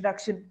 the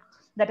introduction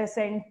that I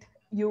sent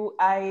you,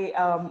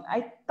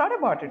 I thought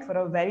about it for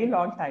a very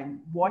long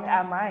time. What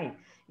am I?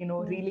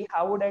 Really,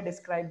 how would I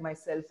describe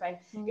myself? And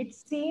it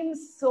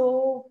seems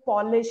so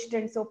polished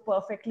and so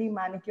perfectly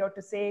manicured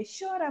to say,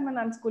 sure, I'm an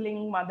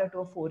unschooling mother to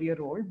a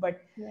 4-year-old,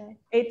 but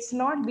it's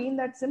not been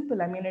that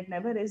simple. I mean, it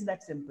never is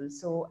that simple.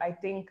 So I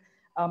think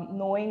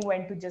knowing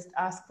when to just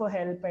ask for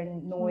help,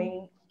 and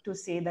knowing to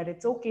say that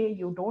it's okay,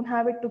 you don't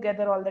have it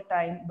together all the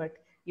time, but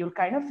you'll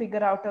kind of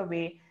figure out a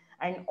way.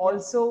 And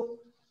also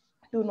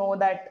to know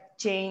that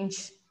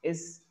change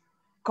is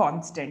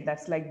constant.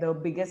 That's like the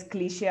biggest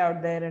cliche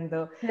out there, and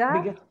the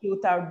biggest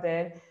truth out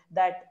there,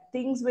 that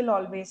things will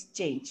always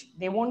change.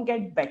 They won't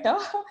get better.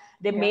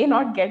 They may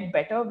not get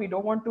better. We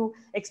don't want to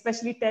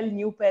especially tell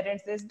new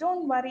parents this,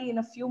 don't worry, in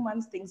a few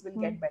months things will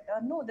get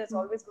better. No, there's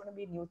always going to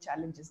be new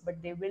challenges,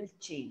 but they will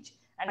change.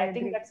 And I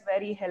think that's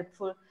very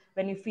helpful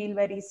when you feel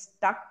very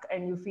stuck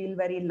and you feel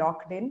very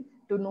locked in,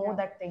 to know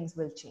that things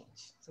will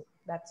change. So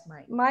that's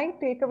my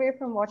takeaway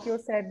from what you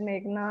said,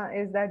 Meghna,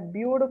 is that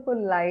beautiful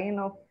line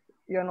of,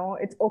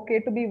 it's okay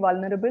to be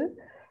vulnerable.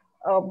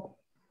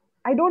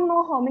 I don't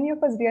know how many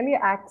of us really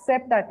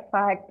accept that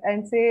fact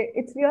and say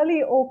it's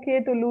really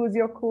okay to lose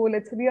your cool.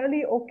 It's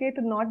really okay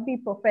to not be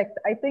perfect.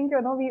 I think,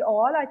 we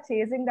all are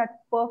chasing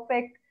that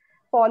perfect,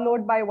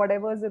 followed by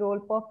whatever's the role,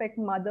 perfect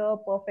mother,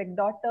 perfect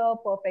daughter,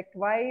 perfect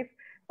wife,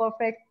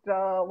 perfect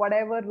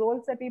whatever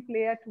roles that we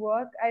play at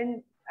work.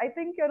 And I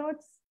think,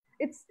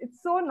 it's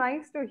so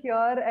nice to hear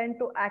and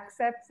to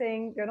accept,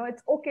 saying,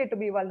 it's okay to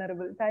be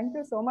vulnerable. Thank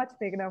you so much,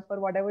 Meghna, for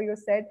whatever you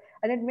said.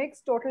 And it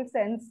makes total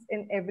sense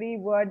in every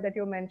word that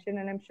you mentioned.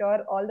 And I'm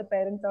sure all the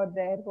parents out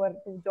there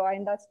who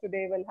joined us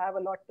today will have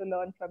a lot to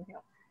learn from here.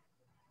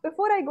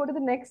 Before I go to the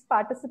next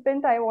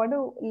participant, I want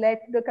to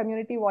let the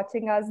community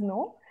watching us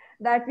know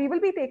that we will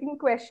be taking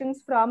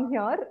questions from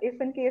here. If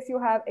in case you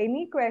have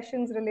any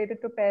questions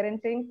related to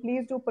parenting,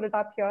 please do put it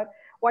up here.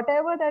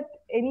 Whatever that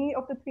any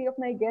of the 3 of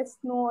my guests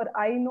know or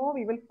I know,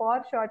 we will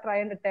for sure try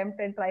and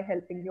attempt and try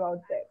helping you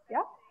out there.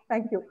 Yeah.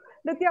 Thank you.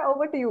 Nruthya,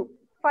 over to you.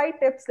 5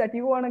 tips that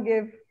you want to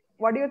give.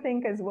 What do you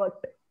think has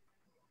worked?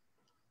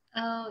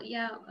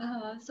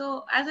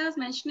 So as I was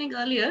mentioning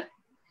earlier,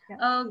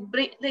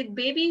 the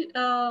baby,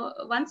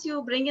 once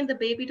you bring in the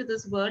baby to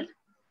this world,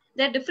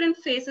 there are different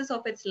phases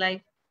of its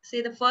life.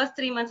 Say the first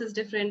 3 months is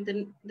different,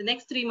 then the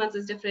next 3 months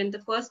is different, the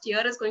first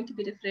year is going to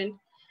be different,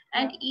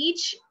 and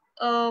each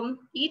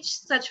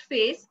such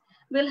phase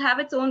will have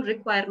its own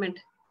requirement,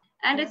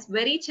 and it's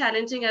very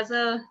challenging as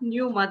a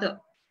new mother,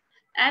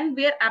 and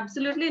we are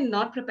absolutely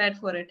not prepared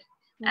for it.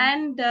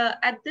 And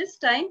at this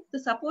time, the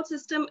support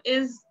system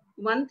is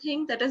one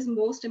thing that is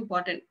most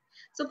important.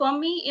 So for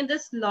me, in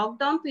this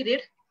lockdown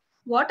period,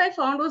 what I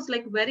found was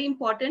like very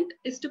important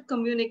is to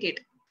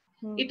communicate.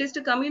 It is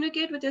to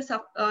communicate with your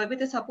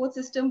support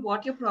system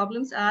what your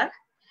problems are.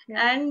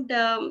 And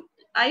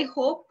I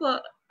hope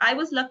I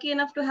was lucky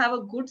enough to have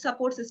a good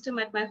support system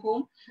at my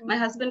home. My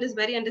husband is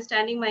very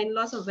understanding. My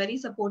in-laws are very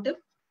supportive.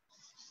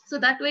 So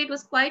that way it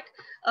was quite,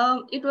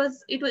 it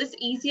was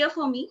easier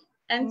for me.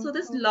 And so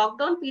this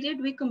lockdown period,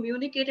 we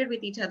communicated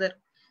with each other.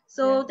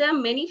 So there are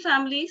many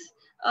families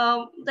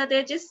that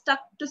they're just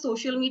stuck to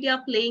social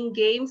media, playing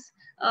games,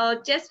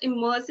 just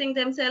immersing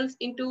themselves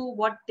into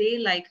what they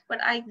like. But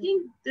I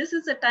think this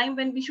is a time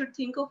when we should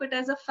think of it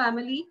as a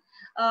family,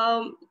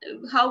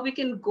 how we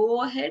can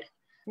go ahead.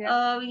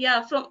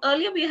 From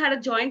earlier we had a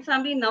joint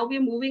family. Now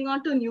we're moving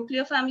on to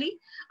nuclear family.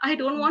 I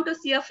don't want to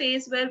see a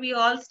phase where we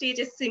all stay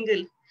just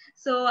single.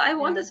 So I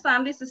want this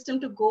family system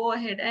to go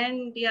ahead.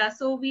 And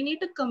so we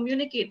need to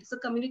communicate. So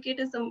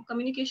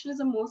communication is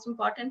the most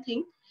important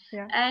thing.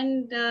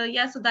 And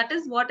so that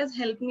is what has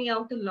helped me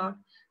out a lot.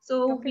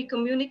 So we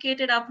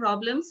communicated our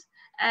problems,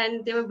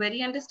 and they were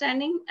very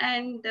understanding.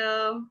 And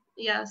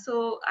yeah,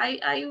 so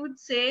I would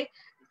say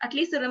at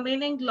least the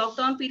remaining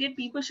lockdown period,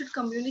 people should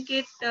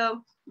communicate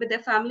with their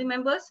family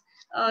members,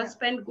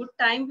 spend good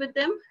time with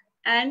them,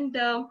 and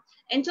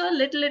enjoy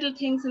little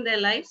things in their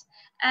lives,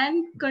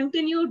 and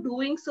continue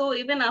doing so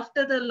even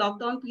after the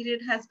lockdown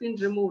period has been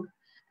removed.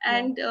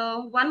 And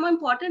one more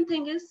important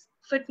thing is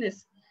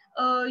fitness.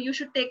 You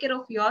should take care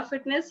of your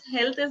fitness.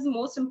 Health is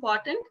most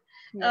important.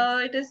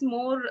 It is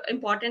more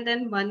important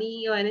than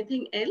money or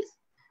anything else.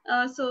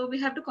 So we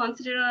have to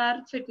consider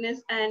our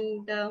fitness,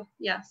 and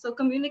yeah, so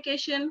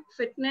communication,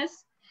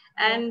 fitness,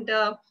 and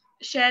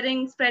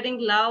sharing, spreading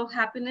love,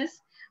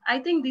 happiness. I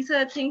think these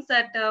are things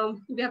that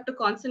we have to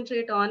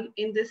concentrate on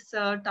in this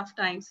tough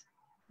times.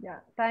 Yeah,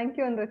 thank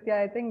you, Nruthya.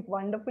 I think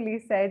wonderfully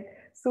said.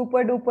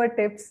 Super duper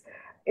tips.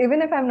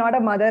 Even if I'm not a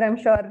mother, I'm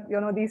sure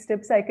these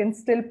tips I can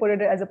still put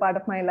it as a part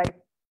of my life.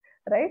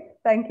 Right?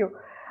 Thank you.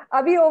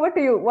 Abhi, over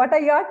to you. What are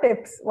your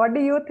tips? What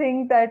do you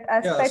think that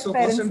as pet so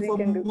parents first and we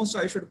can do? foremost,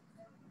 I should.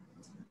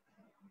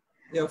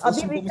 Yeah,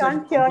 Abhi, we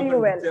can't hear you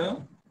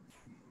well.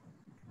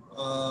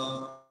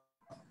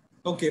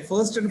 Okay,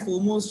 first and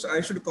foremost,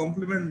 I should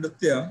compliment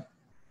Nruthya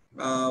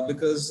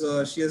because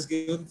she has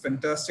given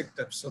fantastic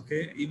tips.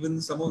 Okay,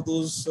 even some of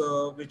those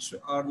which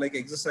are like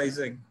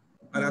exercising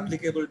are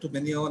applicable to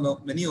many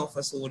of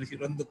us over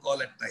here on the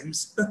call at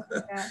times.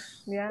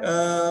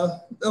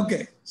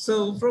 Okay,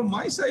 so from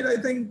my side, I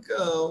think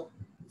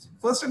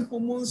first and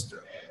foremost,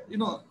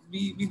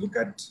 we look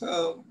at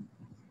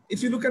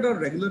if you look at our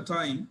regular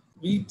time,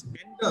 we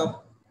end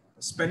up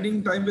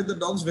spending time with the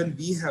dogs when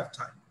we have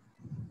time.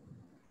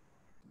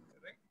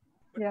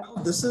 But now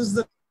this is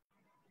the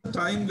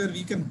time where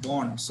we can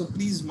bond. So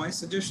please, my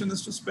suggestion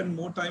is to spend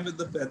more time with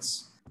the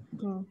pets.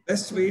 The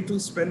best way to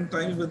spend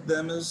time with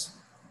them is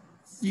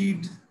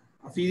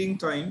feeding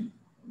time,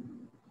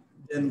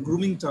 then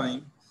grooming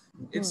time.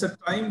 It's a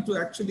time to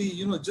actually,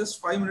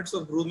 just 5 minutes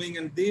of grooming,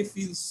 and they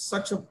feel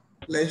such a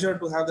pleasure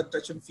to have the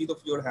touch and feel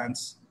of your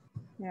hands.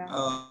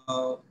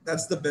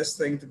 That's the best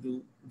thing to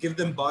do. Give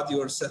them bath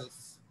yourself.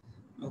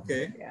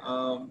 Okay.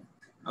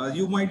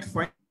 You might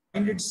find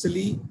it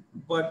silly,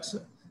 but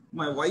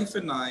my wife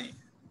and I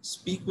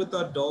speak with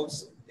our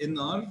dogs in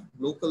our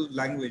local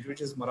language, which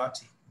is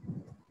Marathi.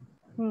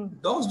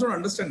 Dogs don't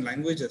understand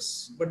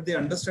languages, but they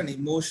understand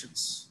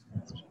emotions.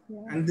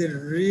 And they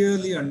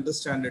really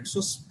understand it.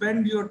 So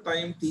spend your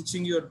time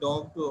teaching your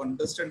dog to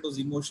understand those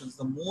emotions.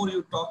 The more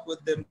you talk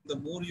with them, the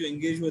more you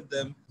engage with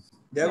them,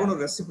 they're going to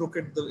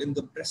reciprocate in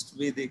the best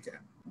way they can.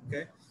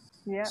 Okay.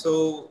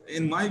 So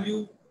in my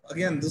view,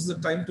 again, this is the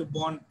time to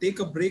bond. Take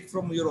a break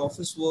from your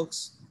office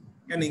works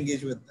and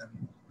engage with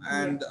them.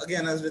 And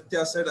again, as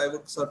Nruthya said, I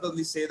would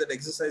certainly say that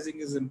exercising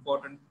is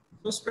important.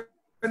 So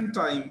spend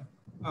time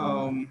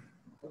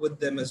with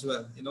them as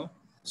well,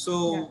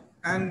 So,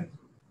 and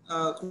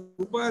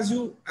Krupa,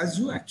 as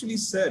you actually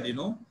said,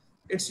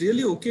 it's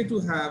really okay to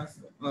have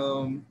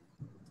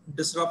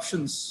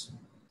disruptions.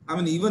 I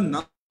mean, even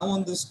now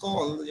on this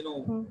call,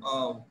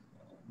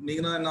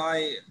 Meghna and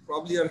I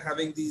probably are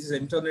having these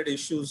internet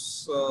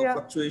issues,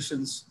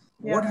 fluctuations.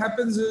 What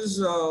happens is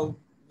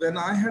when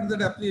I had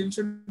that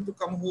apprehension to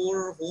come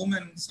home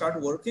and start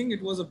working,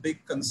 it was a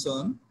big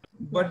concern.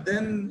 But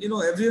then,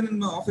 everyone in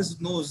my office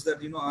knows that,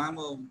 I'm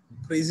a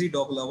crazy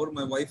dog lover.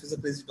 My wife is a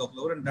crazy dog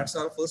lover, and that's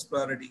our first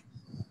priority.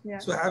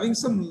 So having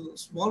some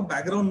small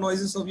background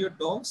noises of your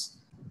dogs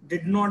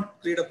did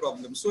not create a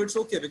problem. So it's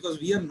okay, because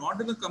we are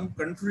not in a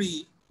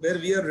country where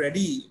we are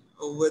ready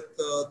with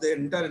the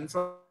entire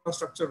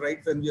infrastructure right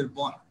when we are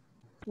born.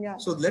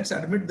 So let's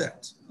admit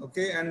that.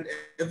 Okay. And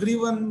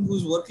everyone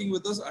who's working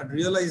with us, I'd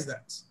realize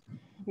that.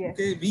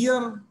 Okay. We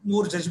are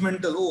more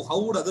judgmental. Oh, how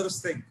would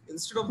others think?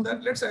 Instead of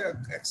that, let's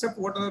accept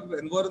what our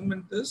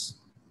environment is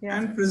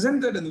and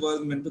present that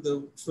environment to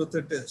the truth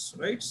it is.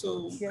 Right.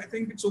 So I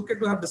think it's okay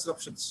to have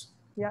disruptions.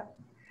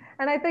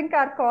 And I think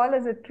our call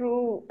is a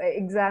true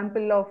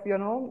example of,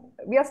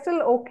 we are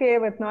still okay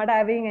with not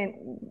having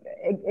an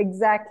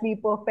exactly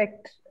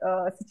perfect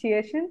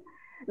situation.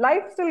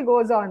 Life still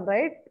goes on,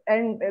 right?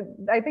 And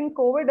I think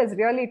COVID has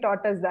really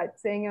taught us that,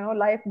 saying,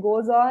 life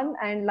goes on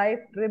and life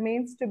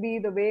remains to be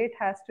the way it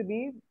has to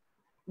be,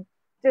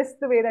 just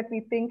the way that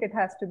we think it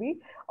has to be.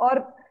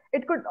 Or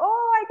it could,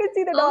 I can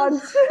see the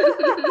dogs.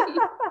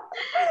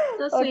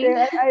 So sweet.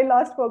 Okay, I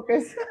lost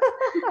focus.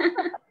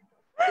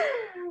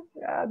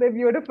 Yeah, they're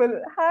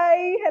beautiful.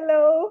 Hi,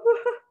 hello.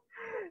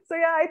 So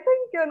yeah, I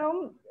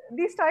think,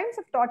 these times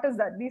have taught us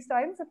that. These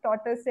times have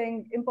taught us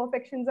saying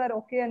imperfections are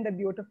okay and they're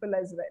beautiful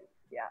as well.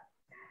 Yeah.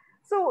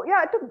 So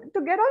yeah,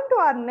 to get on to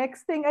our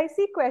next thing, I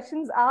see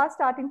questions are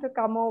starting to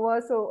come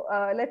over. So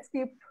let's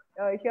keep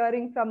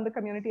hearing from the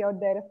community out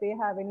there if they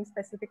have any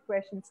specific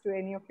questions to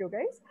any of you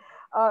guys.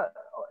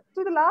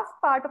 To the last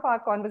part of our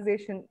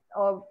conversation,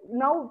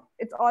 now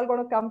it's all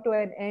going to come to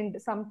an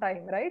end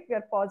sometime, right? We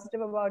are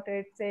positive about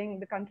it, saying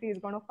the country is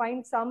going to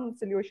find some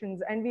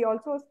solutions. And we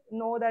also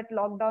know that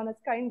lockdown is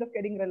kind of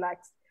getting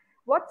relaxed.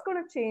 What's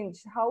going to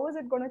change? How is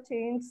it going to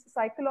change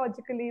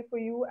psychologically for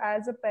you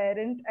as a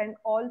parent and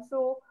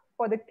also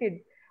for the kid?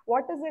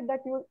 What is it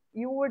that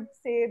you would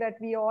say that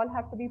we all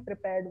have to be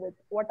prepared with?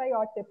 What are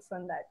your tips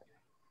on that?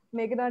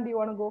 Meghna, do you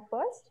want to go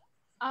first?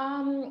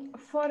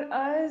 For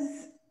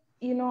us,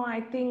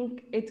 I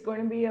think it's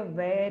going to be a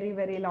very,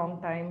 very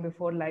long time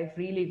before life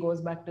really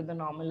goes back to the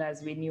normal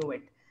as we knew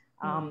it.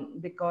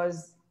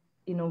 Because,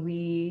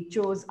 we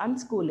chose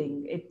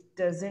unschooling. It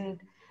doesn't,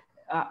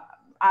 uh,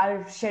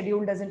 our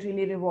schedule doesn't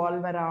really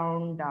revolve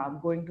around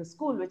going to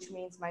school, which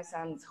means my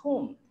son's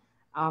home.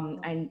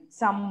 And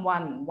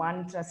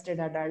one trusted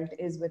adult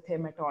is with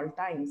him at all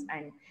times.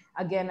 And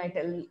again, I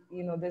tell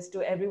this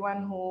to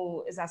everyone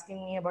who is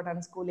asking me about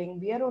unschooling.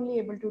 We are only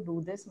able to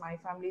do this, my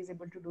family is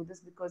able to do this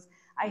because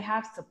I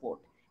have support.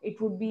 It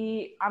would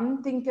be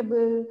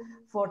unthinkable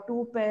for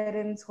two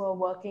parents who are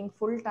working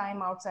full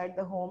time outside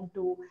the home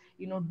to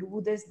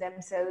do this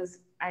themselves.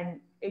 And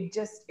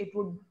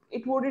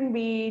it wouldn't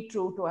be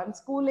true to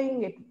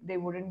unschooling. They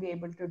wouldn't be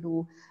able to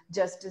do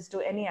justice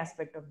to any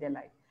aspect of their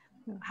life.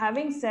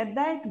 Having said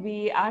that,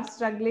 we are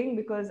struggling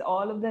because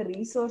all of the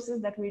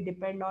resources that we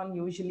depend on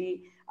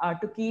usually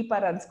to keep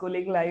our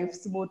unschooling life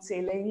smooth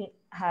sailing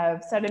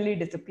have suddenly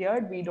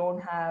disappeared. We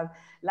don't have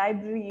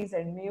libraries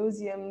and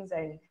museums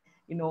and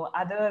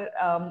other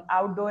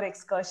outdoor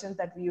excursions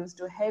that we used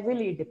to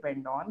heavily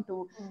depend on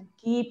to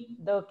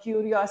keep the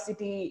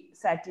curiosity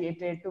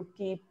satiated, to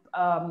keep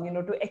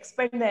to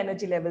expend the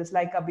energy levels.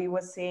 Like Abhi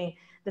was saying,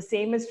 the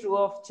same is true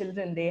of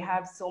children. They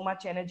have so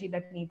much energy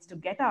that needs to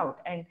get out,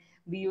 and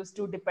we used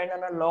to depend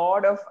on a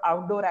lot of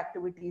outdoor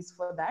activities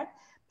for that.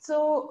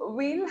 So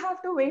we'll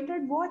have to wait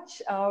and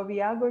watch.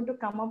 We are going to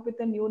come up with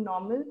a new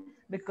normal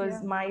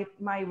because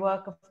my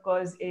work, of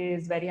course,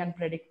 is very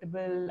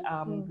unpredictable.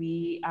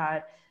 We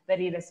are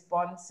very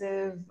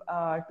responsive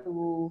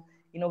to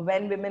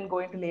when women go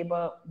into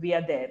labor, we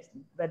are there.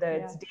 Whether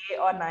it's day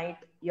or night,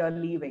 you're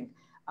leaving.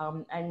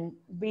 And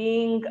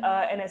being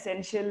an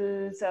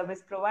essential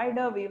service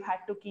provider, we've had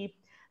to keep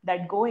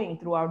that going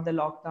throughout the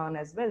lockdown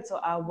as well. So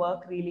our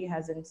work really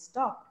hasn't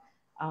stopped.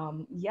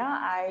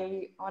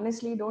 I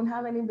honestly don't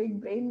have any big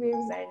brain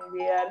waves, and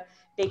we are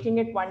taking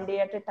it one day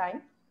at a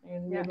time,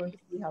 and we're going to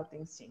see how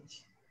things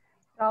change.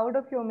 Proud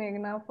of you,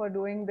 Meghna, for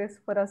doing this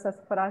for us,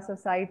 for our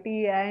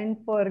society, and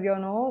for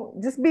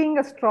just being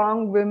a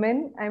strong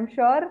woman. I'm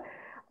sure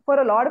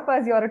for a lot of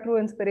us, you're a true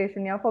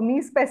inspiration. Yeah, for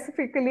me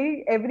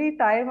specifically, every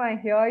time I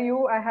hear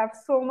you, I have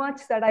so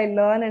much that I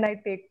learn and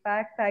I take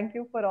back. Thank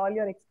you for all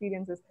your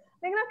experiences.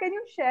 Meghna, can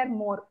you share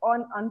more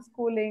on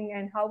unschooling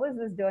and how has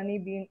this journey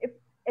been? If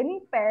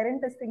any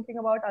parent is thinking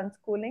about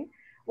unschooling,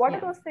 what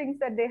are those things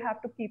that they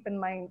have to keep in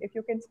mind? If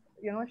you can,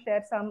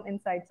 share some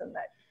insights on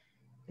that.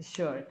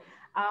 Sure.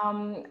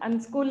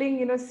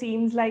 Unschooling,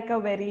 seems like a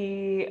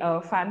very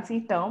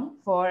fancy term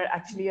for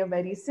actually a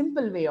very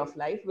simple way of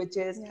life, which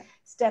is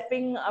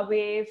stepping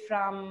away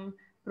from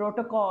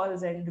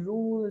protocols and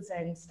rules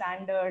and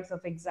standards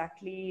of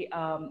exactly,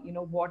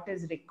 what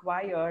is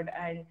required,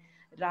 and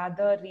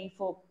rather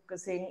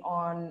refocusing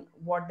on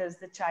what does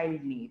the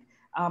child need.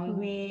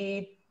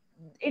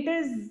 It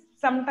is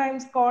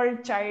sometimes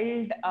called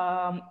child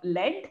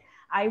led.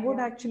 I would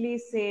actually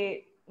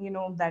say,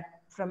 that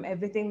from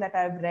everything that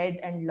I've read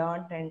and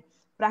learned and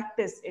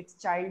practiced, it's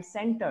child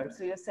centered.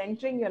 So you're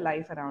centering your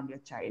life around your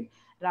child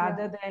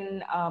rather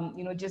than,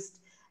 just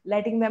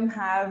letting them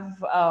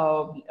have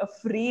a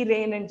free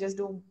reign and just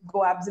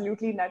go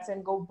absolutely nuts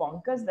and go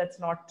bonkers. That's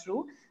not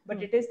true,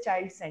 but it is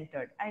child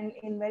centered. And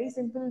in very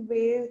simple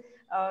way,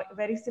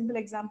 very simple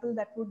example,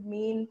 that would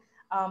mean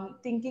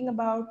thinking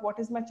about what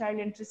is my child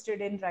interested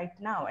in right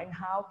now and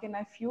how can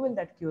I fuel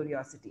that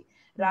curiosity,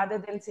 rather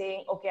than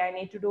saying, okay, I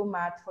need to do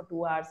math for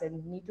 2 hours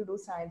and need to do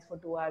science for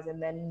 2 hours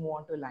and then move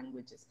on to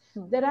languages.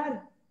 There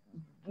are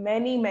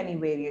many, many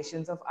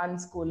variations of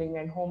unschooling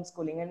and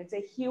homeschooling, and it's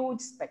a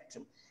huge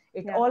spectrum.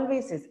 It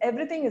always is.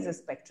 Everything is a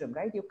spectrum,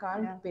 right? You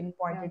can't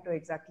pinpoint it to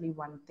exactly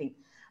one thing.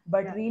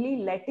 But really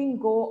letting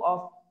go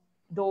of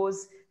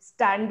those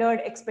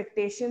standard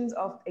expectations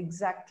of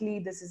exactly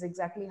this is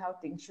exactly how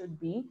things should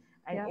be,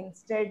 and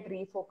instead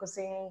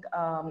refocusing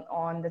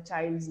on the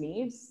child's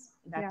needs.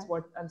 That's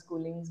what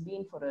unschooling's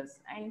been for us.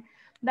 And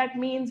that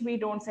means we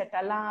don't set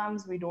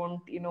alarms, we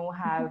don't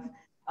have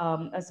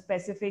a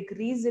specific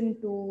reason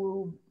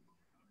to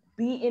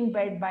be in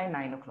bed by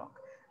 9 o'clock.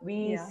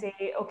 We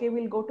say, okay,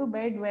 we'll go to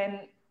bed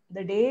when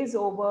the day is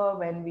over,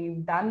 when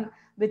we've done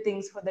with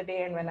things for the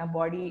day, and when our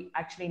body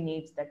actually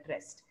needs that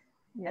rest.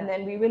 And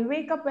then we will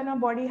wake up when our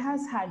body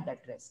has had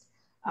that rest.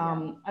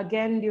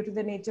 Again, due to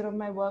the nature of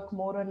my work,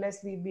 more or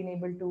less, we've been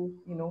able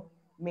to,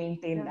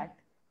 maintain that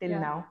till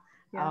now.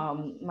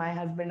 My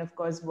husband, of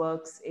course,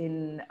 works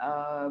in,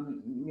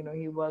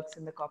 he works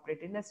in the corporate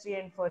industry,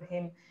 and for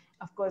him,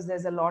 of course,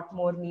 there's a lot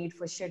more need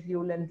for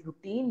schedule and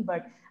routine.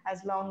 But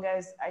as long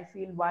as I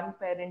feel one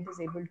parent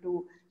is able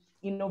to,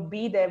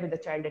 be there with the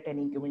child at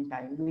any given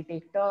time, we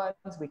take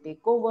turns, we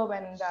take over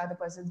when the other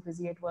person's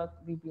busy at work,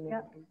 we've been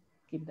able to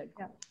keep that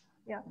going.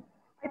 Yeah.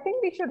 I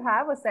think we should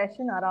have a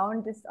session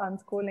around this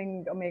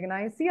unschooling, Meghna.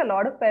 I see a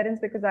lot of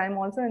parents, because I'm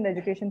also in the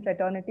education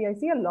fraternity. I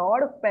see a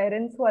lot of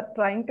parents who are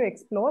trying to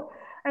explore.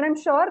 And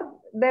I'm sure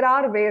there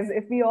are ways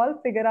if we all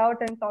figure out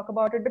and talk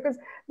about it. Because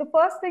the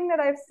first thing that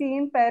I've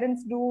seen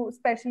parents do,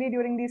 especially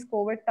during these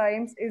COVID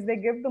times, is they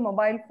give the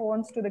mobile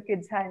phones to the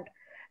kids' hand.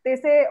 They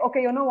say,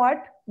 okay, you know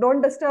what?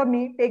 Don't disturb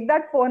me. Take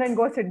that phone and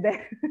go sit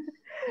there.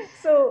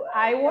 So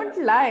I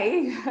won't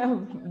lie,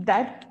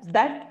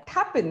 that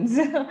happens.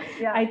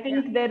 yeah, I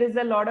think there is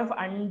a lot of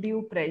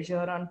undue pressure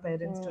on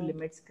parents to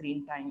limit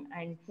screen time.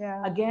 And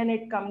yeah, again,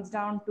 it comes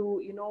down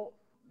to,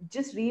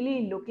 just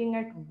really looking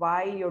at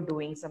why you're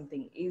doing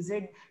something. Is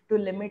it to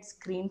limit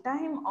screen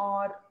time,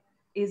 or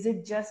is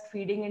it just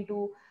feeding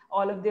into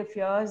all of the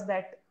fears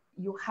that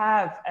you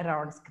have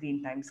around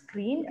screen time?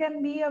 Screen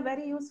can be a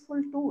very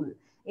useful tool.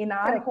 In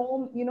our correct.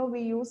 home,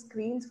 we use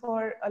screens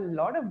for a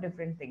lot of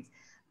different things.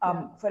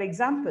 For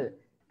example,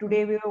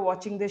 today we were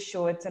watching this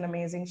show. It's an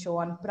amazing show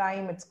on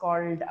Prime. It's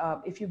called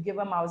If You Give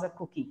a Mouse a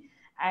Cookie.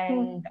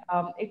 And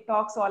it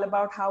talks all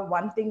about how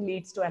one thing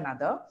leads to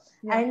another.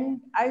 Yeah.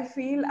 And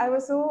I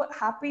was so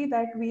happy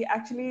that we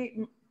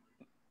actually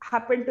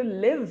happened to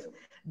live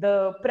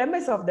the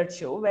premise of that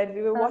show, where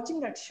we were watching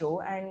that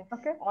show. And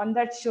on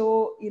that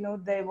show,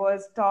 there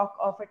was talk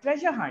of a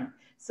treasure hunt.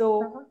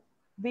 So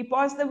we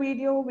paused the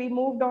video, we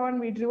moved on,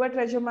 we drew a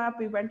treasure map,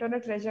 we went on a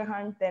treasure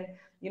hunt. Then,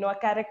 a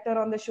character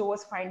on the show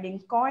was finding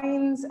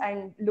coins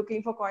and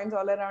looking for coins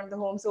all around the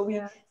home. So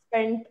we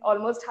spent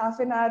almost half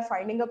an hour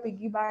finding a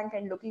piggy bank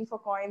and looking for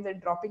coins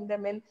and dropping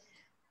them in.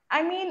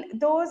 I mean,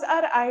 those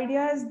are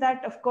ideas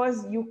that, of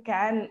course, you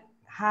can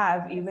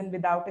have even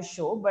without a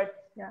show, but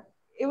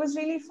it was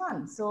really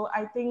fun. So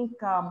I think,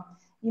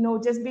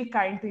 just be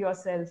kind to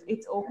yourself.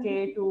 It's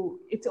okay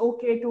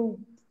to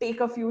take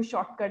a few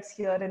shortcuts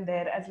here and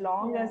there, as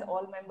long as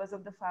all members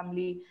of the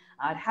family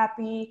are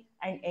happy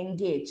and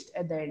engaged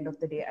at the end of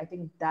the day. I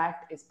think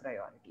that is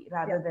priority,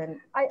 rather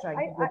than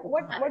trying to go to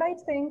what I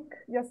think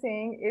you're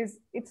saying is,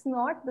 it's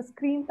not the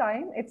screen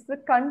time, it's the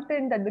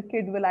content that the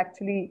kid will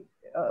actually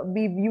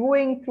be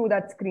viewing through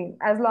that screen.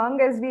 As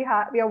long as we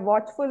are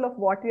watchful of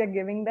what we are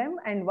giving them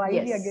and why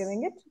we are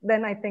giving it,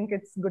 then I think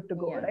it's good to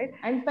go, right?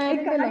 And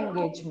parental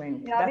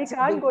engagement. Yeah, we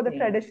can't go the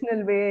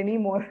traditional way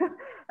anymore.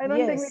 I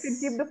don't think we can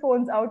keep the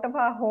phones out of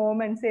our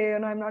home and say,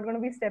 I'm not going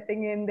to be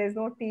stepping in. There's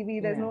no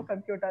TV, there's no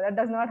computer. That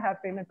does not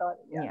happen at all.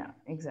 Yeah,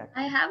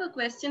 exactly. I have a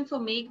question for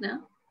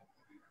Meghna.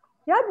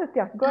 Yeah,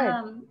 Nruthya, go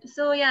ahead.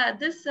 So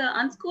this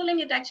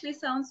unschooling, it actually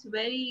sounds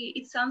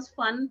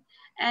fun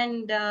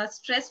and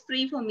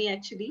stress-free for me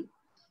actually.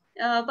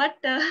 But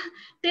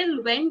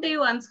till when do you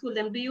unschool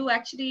them?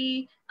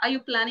 Are you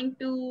planning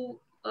to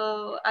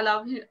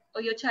allow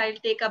your child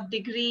take up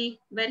degree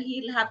where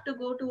he'll have to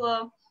go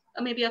to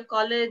maybe a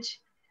college?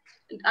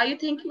 Are you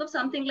thinking of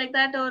something like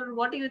that, or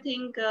what do you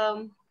think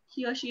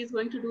he or she is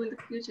going to do in the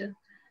future?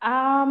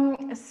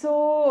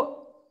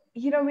 So,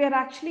 we are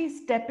actually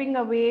stepping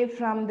away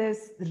from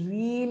this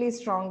really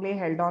strongly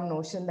held on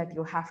notion that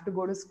you have to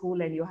go to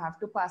school and you have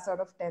to pass out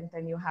of 10th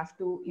and you have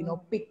to,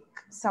 pick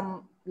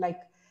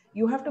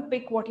you have to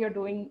pick what you're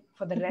doing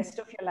for the rest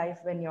of your life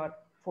when you're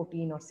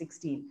 14 or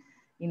 16.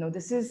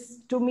 This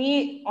is, to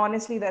me,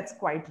 honestly, that's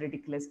quite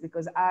ridiculous,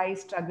 because I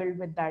struggled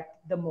with that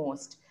the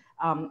most.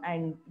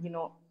 And,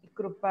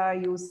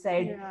 Krupa, you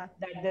said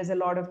that there's a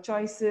lot of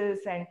choices,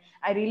 and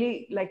I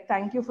really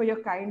thank you for your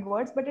kind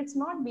words, but it's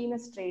not been a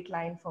straight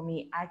line for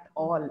me at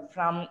all.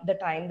 From the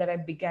time that I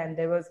began,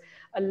 there was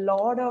a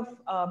lot of,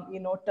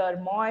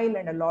 turmoil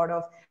and a lot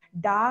of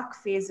dark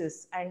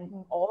phases,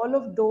 and all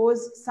of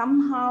those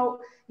somehow,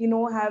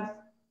 have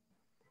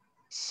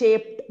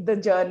shaped the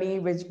journey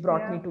which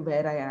brought me to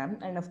where I am.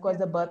 And of course,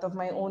 the birth of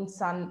my own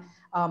son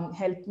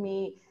helped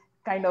me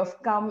kind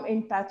of come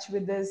in touch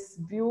with this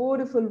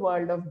beautiful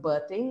world of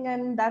birthing.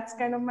 And that's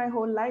kind of my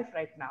whole life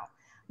right now.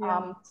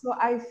 So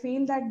I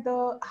feel that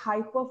the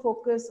hyper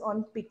focus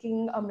on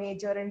picking a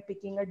major and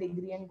picking a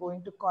degree and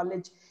going to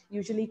college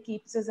usually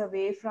keeps us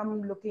away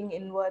from looking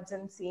inwards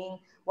and seeing,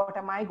 what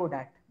am I good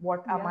at?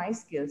 What are my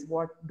skills?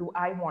 What do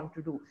I want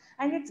to do?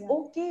 And it's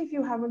okay if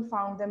you haven't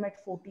found them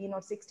at 14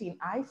 or 16.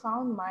 I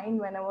found mine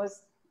when I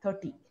was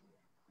 30.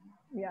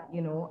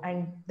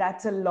 And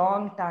that's a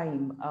long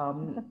time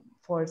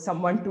for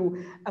someone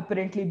to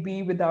apparently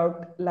be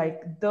without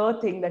the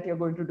thing that you're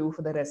going to do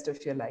for the rest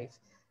of your life.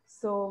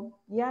 So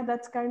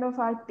that's kind of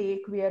our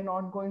take. We are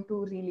not going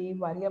to really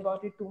worry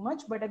about it too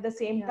much, but at the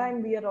same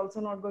time, we are also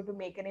not going to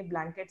make any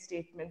blanket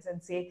statements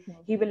and say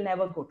he will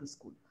never go to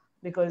school,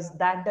 because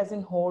that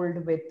doesn't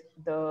hold with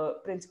the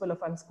principle of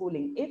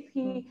unschooling. If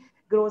he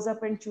grows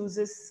up and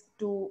chooses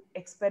to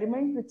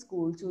experiment with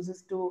school,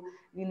 chooses to,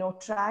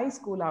 try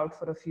school out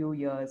for a few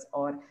years,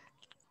 or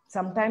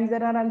sometimes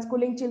there are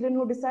unschooling children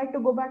who decide to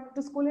go back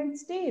to school and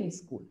stay in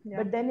school,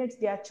 but then it's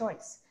their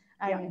choice.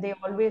 And they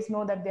always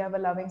know that they have a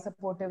loving,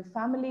 supportive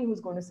family who's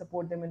going to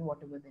support them in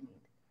whatever they need.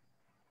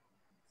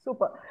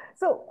 Super.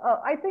 So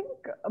I think,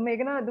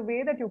 Meghna, the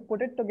way that you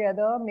put it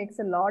together makes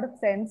a lot of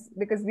sense,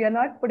 because we are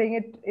not putting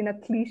it in a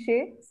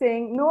cliche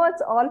saying, no,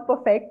 it's all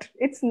perfect.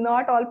 It's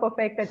not all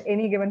perfect at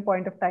any given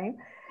point of time.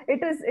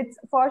 It's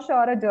for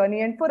sure a journey.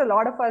 And for a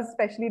lot of us,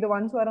 especially the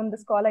ones who are on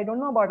this call, I don't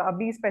know about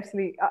Abhi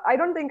especially. I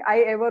don't think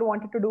I ever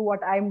wanted to do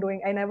what I'm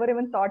doing. I never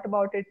even thought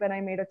about it when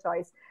I made a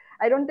choice.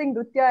 I don't think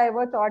Nruthya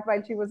ever thought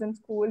while she was in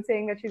school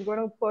saying that she's going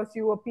to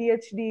pursue a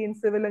PhD in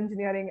civil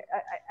engineering.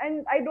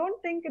 And I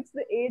don't think it's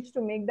the age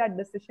to make that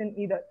decision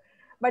either.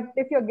 But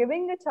if you're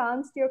giving a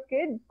chance to your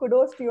kid,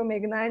 kudos to you,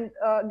 Meghna. And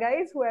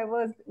guys,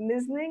 whoever's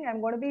listening, I'm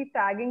going to be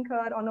tagging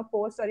her on a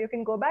post, or you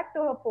can go back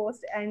to her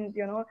post and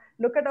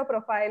look at her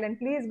profile, and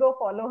please go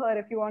follow her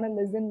if you want to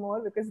listen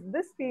more, because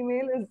this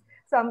female is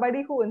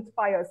somebody who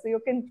inspires. So you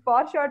can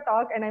for sure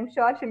talk, and I'm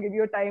sure she'll give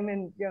you time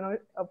and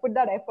put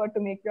that effort to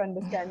make you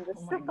understand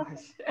this. Oh my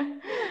gosh.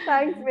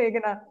 Thanks,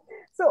 Meghna.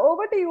 So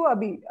over to you,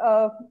 Abhi.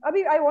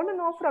 Abhi, I want to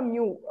know from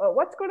you,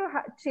 what's going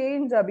to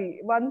change,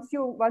 Abhi, once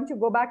you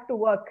go back to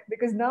work?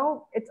 Because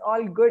now it's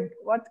all good.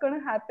 What's going to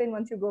happen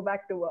once you go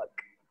back to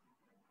work?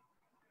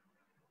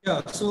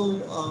 Yeah,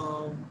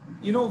 so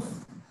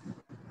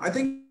I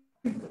think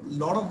a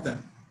lot of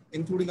them,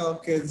 including our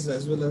kids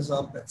as well as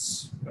our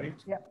pets, right?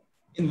 Yeah.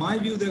 In my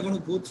view, they're going to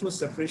go through a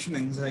separation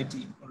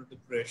anxiety or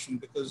depression,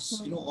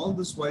 because all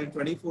this while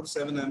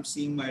 24/7 I'm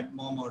seeing my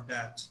mom or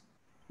dad.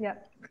 Yeah.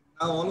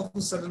 Now all of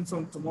a sudden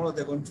from tomorrow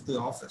they're going to the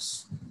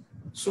office.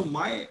 So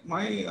the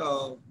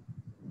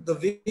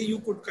way you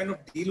could kind of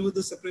deal with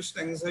the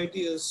separation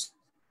anxiety is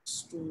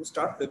to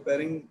start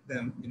preparing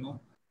them,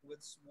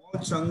 with small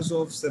chunks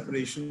of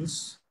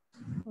separations,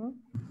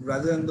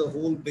 rather than the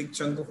whole big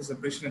chunk of a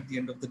separation at the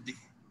end of the day.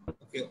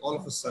 Okay, all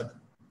of a sudden.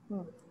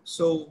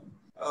 So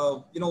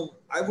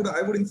I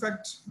would in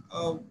fact,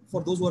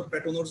 for those who are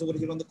pet owners over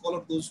here on the call,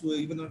 or those who are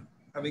even are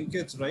having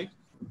kids, right?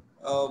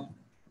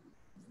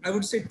 I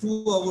would say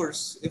 2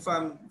 hours. If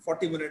I'm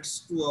 40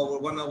 minutes, 2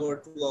 hours, 1 hour,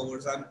 2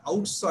 hours, I'm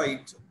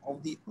outside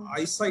of the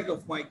eyesight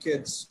of my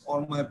kids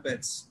or my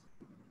pets.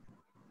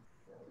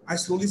 I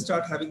slowly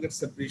start having that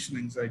separation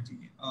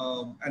anxiety,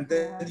 and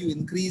then you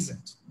increase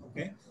it.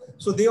 Okay,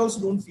 so they also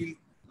don't feel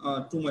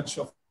too much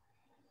of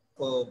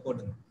a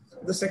burden.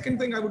 The second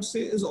thing I would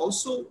say is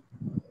also,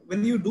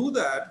 when you do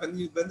that, when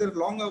they're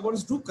long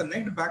hours, do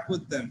connect back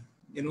with them,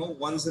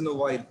 once in a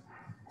while.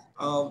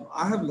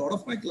 I have a lot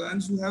of my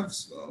clients who have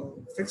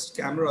fixed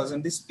cameras,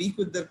 and they speak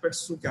with their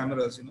pets through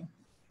cameras,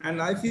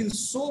 and I feel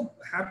so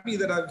happy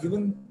that I've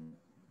given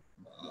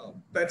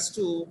pets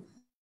to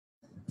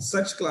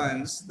such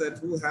clients that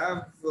who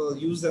have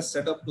used that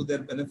setup to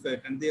their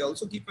benefit, and they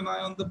also keep an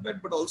eye on the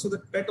pet, but also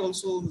the pet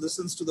also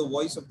listens to the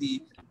voice of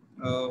the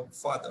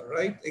father,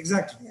 right?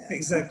 Exactly.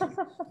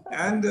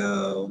 And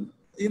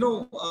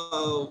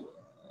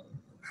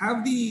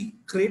have the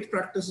crate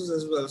practices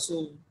as well.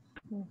 So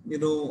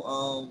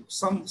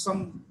some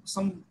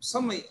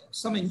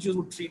NGOs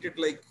would treat it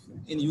like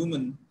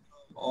inhuman,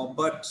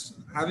 but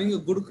having a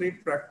good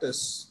crate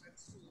practice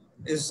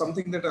is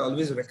something that I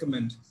always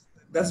recommend.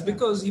 That's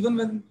because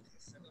even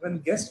when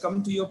guests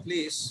come to your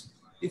place,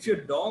 if your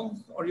dog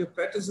or your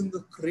pet is in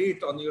the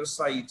crate on your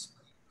site,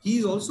 he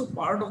is also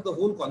part of the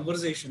whole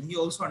conversation. He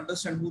also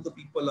understands who the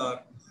people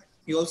are.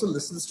 He also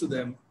listens to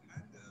them,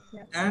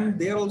 and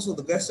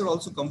the guests are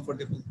also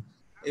comfortable.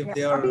 If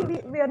they are,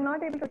 Abhi, we are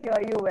not able to hear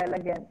you well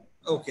again.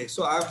 Okay,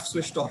 so I've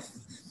switched off.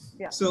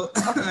 Yeah. So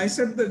I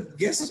said the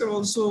guests are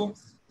also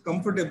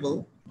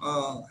comfortable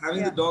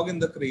having the dog in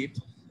the crate,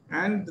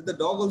 and the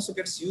dog also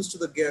gets used to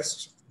the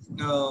guest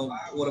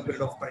over a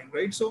period of time,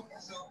 right? So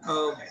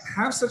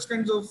have such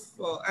kinds of,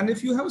 and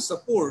if you have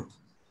support,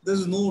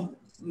 there's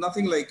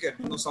nothing like it.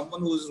 Someone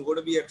who is going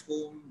to be at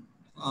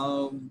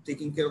home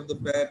taking care of the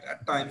pet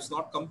at times,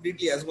 not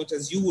completely as much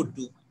as you would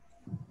do.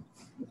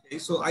 Okay,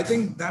 so I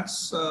think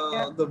that's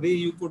the way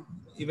you could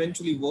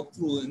eventually work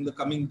through in the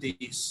coming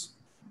days.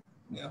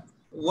 Yeah.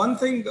 One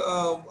thing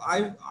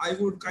I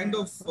would kind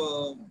of,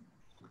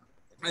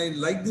 I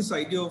like this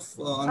idea of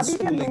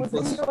unschooling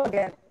first.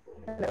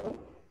 Hello.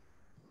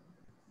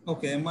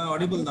 Okay, am I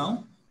audible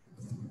now?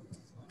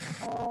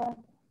 Hello?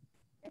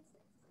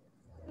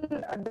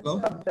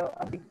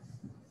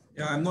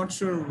 Yeah, I'm not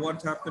sure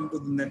what happened to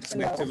the net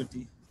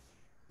connectivity.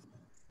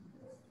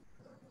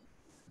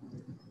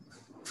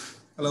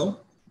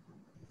 Hello?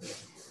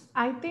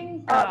 I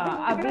think,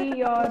 Abhi,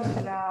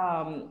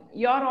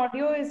 your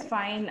audio is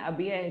fine,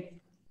 Abhi. It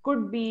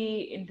could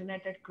be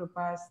internet at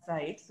Krupa's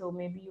side, so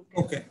maybe you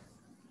can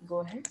go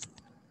ahead.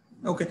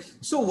 Okay,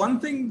 so one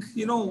thing,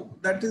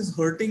 that is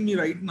hurting me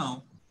right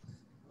now,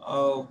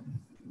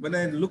 when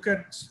I look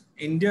at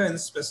India in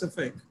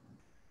specific,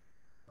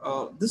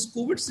 this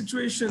COVID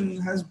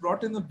situation has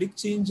brought in a big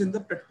change in the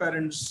pet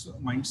parents'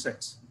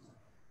 mindsets.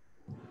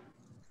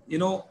 A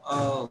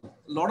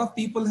lot of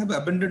people have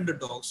abandoned the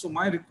dogs. So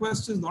my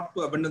request is not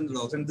to abandon the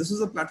dogs. And this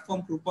is a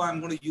platform, Krupa, I'm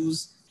going to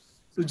use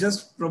to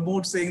just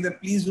promote, saying that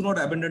please do not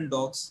abandon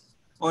dogs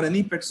or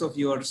any pets of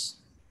yours.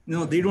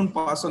 They don't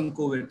pass on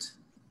COVID.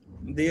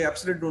 They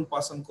absolutely don't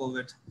pass on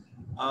COVID.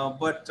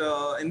 But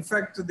in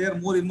fact, they are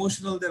more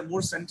emotional, they're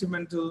more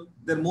sentimental,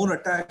 they're more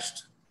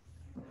attached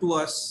to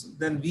us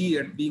than we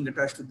at being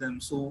attached to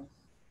them. So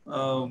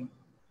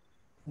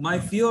my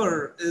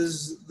fear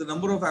is the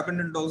number of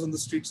abandoned dogs on the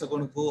streets are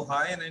going to go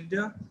high in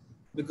India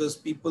because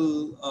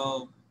people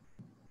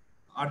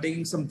are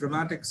taking some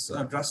drastic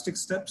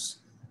steps.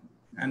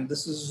 And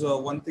this is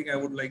one thing I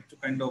would like to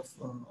kind of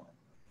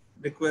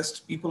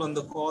request people on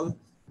the call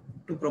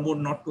to promote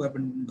not to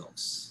abandon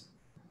dogs.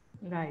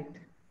 Right.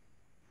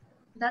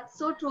 That's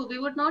so true. We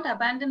would not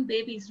abandon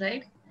babies,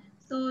 right?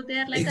 So they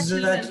are like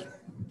Exactly. a children.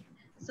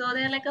 So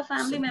they are like a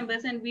family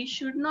members, and we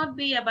should not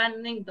be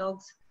abandoning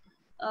dogs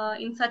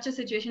in such a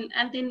situation.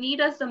 And they need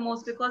us the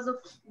most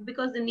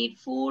because they need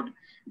food.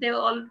 They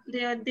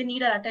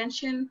need our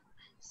attention.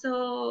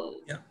 So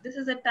this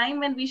is a time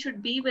when we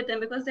should be with them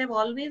because they've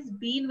always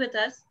been with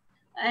us,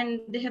 and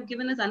they have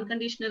given us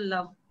unconditional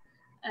love.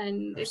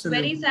 And it's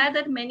very sad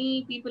that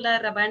many people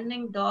are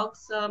abandoning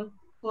dogs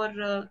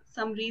for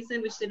some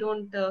reason which they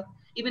don't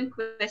even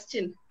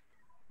question.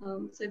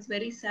 So it's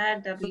very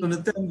sad, Abhi. So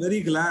Nruthya, I'm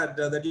very glad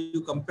that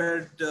you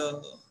compared,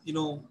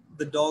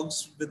 the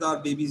dogs with our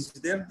babies.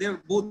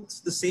 They're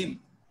both the same.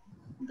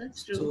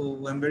 That's true.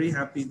 So I'm very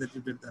happy that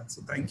you did that.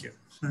 So thank you.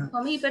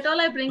 For me, if at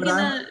all I bring in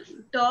a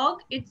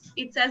dog,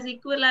 it's as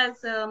equal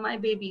as my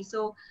baby.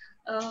 So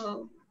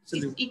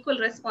it's equal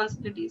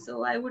responsibility.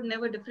 So I would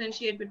never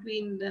differentiate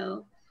between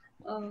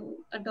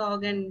a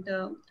dog and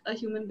a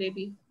human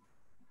baby.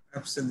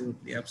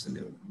 Absolutely,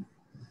 absolutely.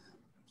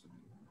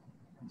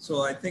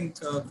 So I think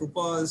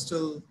Krupa is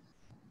still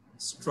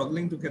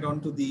struggling to get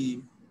onto the.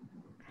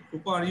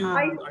 Krupa,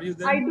 are you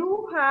there? I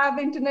do have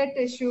internet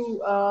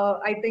issue,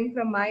 I think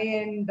from my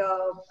end,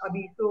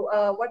 Abhi.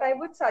 So what I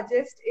would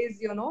suggest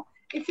is,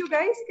 if you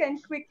guys can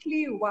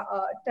quickly,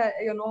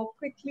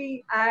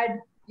 quickly add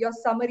your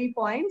summary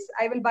points,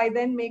 I will by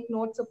then make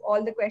notes of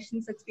all the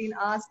questions that's been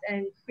asked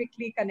and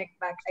quickly connect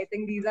back. I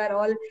think these are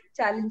all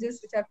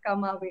challenges which have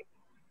come our way.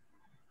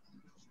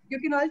 You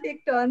can all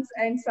take turns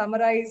and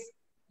summarize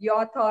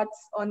your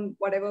thoughts on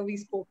whatever we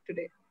spoke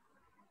today.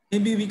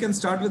 Maybe we can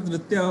start with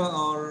Nruthya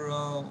or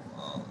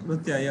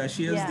Nruthya. Yeah,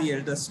 she is the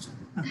eldest.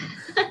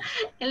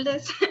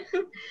 Eldest.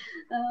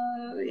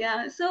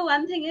 Yeah. So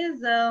one thing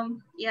is,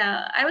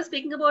 I was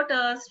speaking about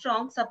a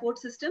strong support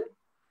system.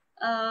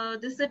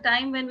 This is a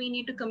time when we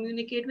need to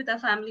communicate with our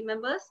family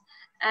members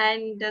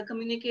and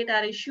communicate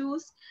our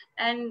issues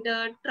and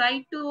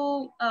try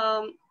to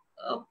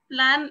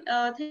plan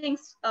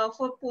things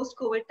for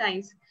post-COVID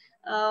times.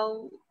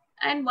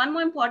 And one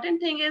more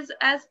important thing is,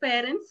 as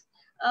parents,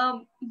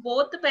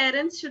 both the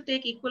parents should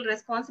take equal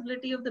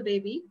responsibility of the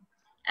baby.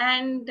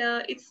 And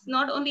it's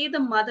not only the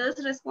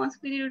mother's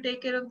responsibility to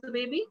take care of the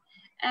baby,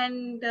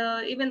 and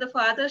even the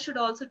father should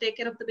also take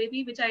care of the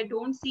baby, which I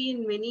don't see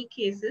in many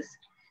cases.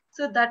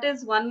 So that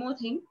is one more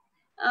thing.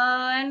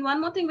 And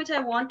one more thing which I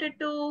wanted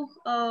to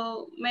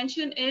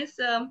mention is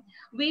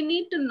we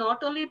need to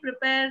not only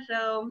prepare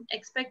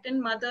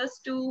expectant mothers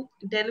to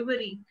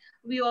delivery,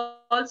 we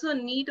also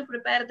need to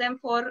prepare them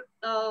for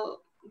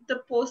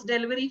the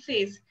post-delivery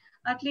phase.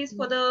 At least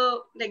for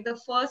the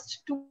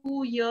first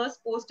 2 years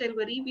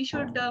post-delivery, we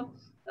should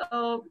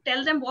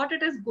tell them what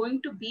it is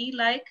going to be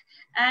like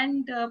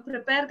and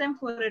prepare them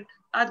for it.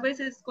 Otherwise,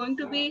 it's going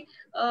to be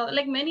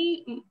like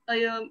many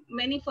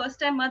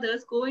first-time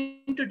mothers go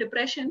into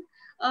depression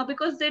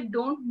because they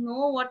don't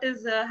know what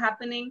is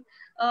happening.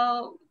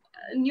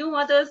 New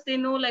mothers, they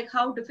know like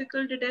how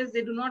difficult it is.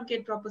 They do not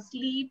get proper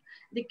sleep.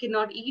 They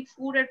cannot eat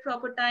food at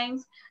proper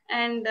times,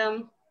 and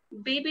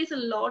babies a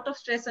lot of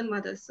stress on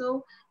mothers.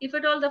 So if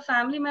at all the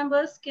family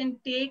members can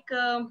take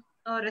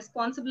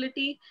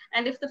responsibility,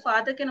 and if the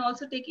father can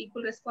also take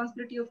equal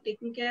responsibility of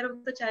taking care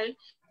of the child,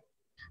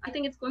 I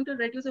think it's going to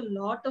reduce a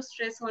lot of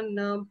stress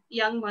on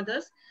young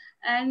mothers,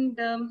 and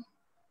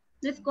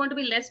it's going to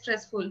be less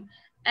stressful.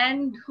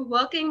 And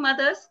working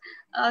mothers,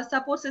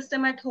 support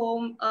system at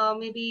home,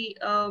 maybe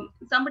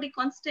somebody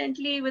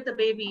constantly with the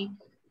baby.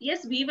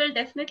 Yes, we will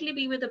definitely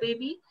be with the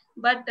baby,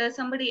 but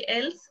somebody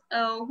else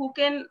who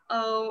can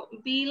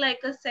be like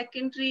a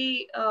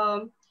secondary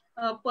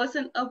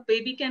person a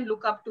baby can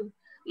look up to.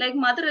 Like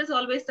mother is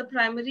always the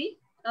primary.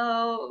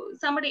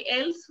 Somebody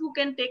else who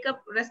can take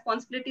up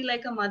responsibility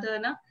like a mother,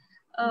 na?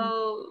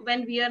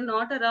 When we are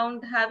not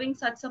around, having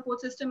such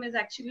support system is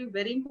actually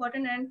very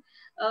important. And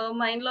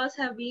my in-laws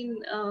have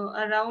been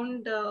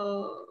around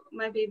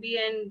my baby,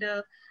 and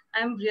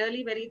I'm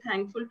really very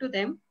thankful to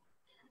them.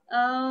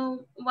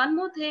 One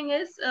more thing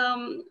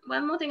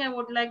I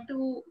would like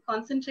to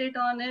concentrate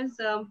on is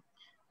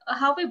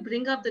how we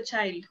bring up the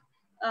child.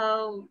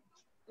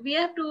 We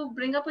have to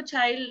bring up a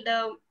child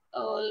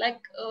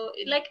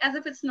like as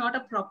if it's not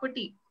a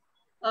property.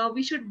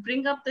 We should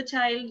bring up the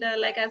child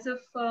like as if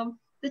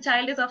the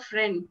child is a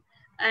friend,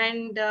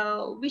 and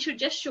we should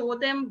just show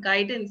them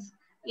guidance,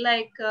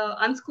 like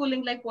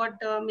unschooling, like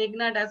what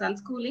Meghna does,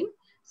 unschooling.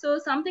 So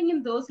something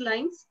in those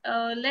lines,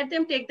 let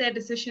them take their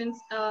decisions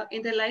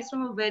in their lives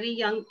from a very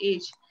young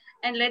age.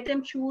 and let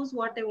them choose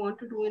what they want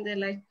to do in their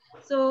life.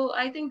 So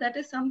I think that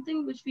is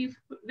something which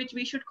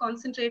we should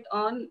concentrate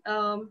on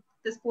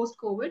this post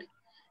COVID.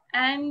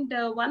 And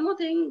one more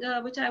thing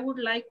which I would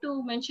like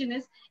to mention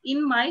is,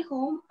 in my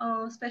home,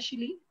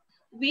 especially,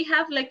 we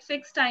have like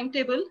fixed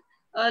timetable.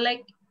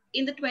 Like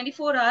in the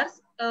 24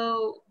 hours,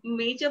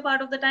 major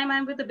part of the time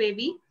I'm with the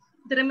baby.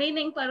 The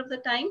remaining part of the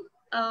time,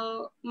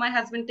 my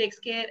husband takes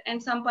care,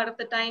 and some part of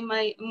the time,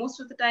 most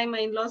of the time, my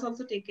in-laws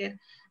also take care.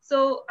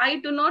 So I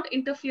do not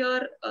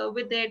interfere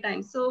with their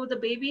time. So the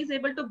baby is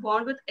able to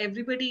bond with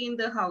everybody in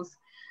the house.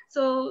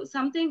 So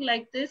something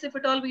like this, if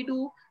at all we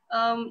do,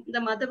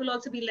 the mother will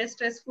also be less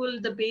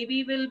stressful. The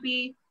baby will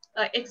be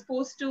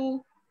exposed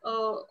to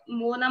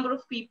more number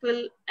of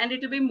people, and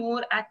it will be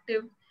more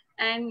active.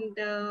 And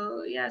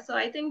yeah, so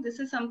I think this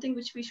is something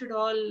which we should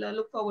all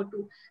look forward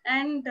to.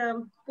 And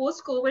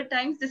post COVID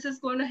times, this is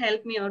going to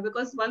help me out,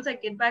 because once I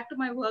get back to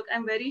my work,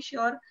 I'm very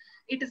sure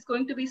it is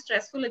going to be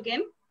stressful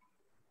again.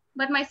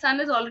 But my son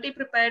is already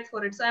prepared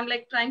for it, so I'm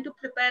like trying to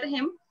prepare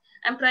him.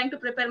 I'm trying to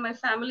prepare my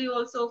family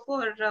also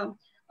for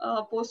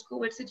post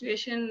COVID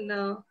situation.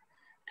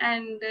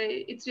 And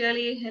it's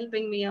really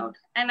helping me out.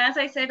 And as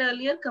I said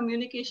earlier,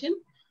 communication,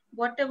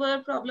 whatever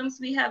problems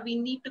we have, we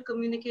need to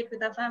communicate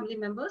with our family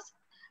members.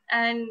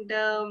 And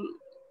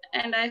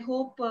I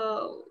hope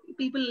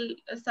people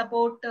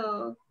support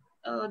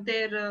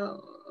their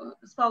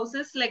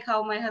spouses, like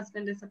how my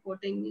husband is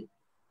supporting me.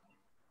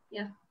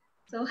 Yeah,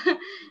 so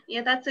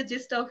yeah, that's the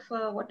gist of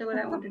whatever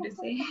I wanted to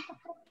say.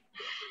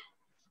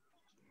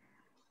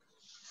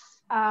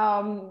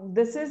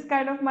 This is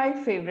kind of my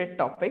favorite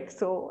topic.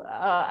 So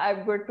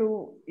I'm going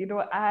to,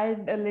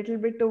 add a little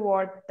bit to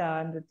what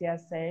Nruthya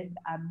said.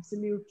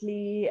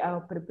 Absolutely,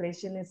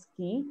 preparation is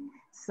key.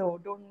 So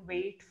don't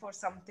wait for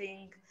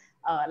something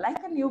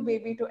like a new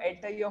baby to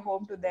enter your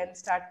home to then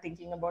start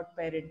thinking about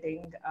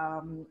parenting.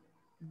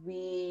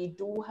 We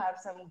do have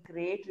some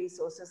great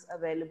resources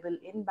available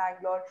in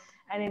Bangalore,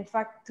 and in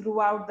fact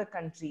throughout the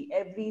country.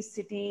 Every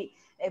city,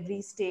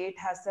 every state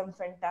has some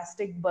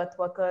fantastic birth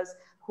workers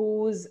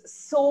whose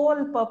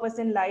sole purpose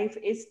in life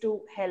is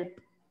to help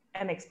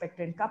an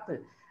expectant couple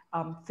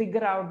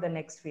figure out the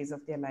next phase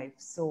of their life.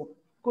 So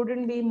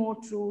couldn't be more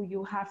true.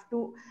 You have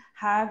to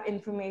have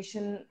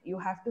information, you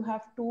have to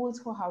have tools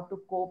for how to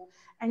cope.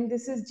 And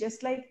this is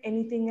just like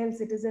anything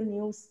else, it is a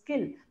new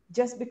skill.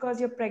 Just because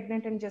you're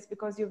pregnant and just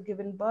because you've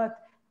given birth,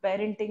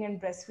 parenting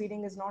and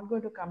breastfeeding is not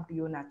going to come to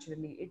you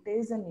naturally. It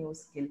is a new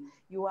skill.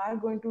 You are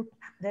going to,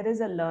 there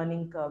is a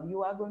learning curve.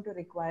 You are going to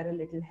require a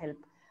little help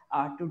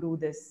to do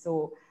this.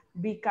 So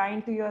be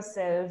kind to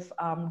yourself.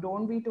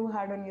 Don't be too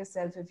hard on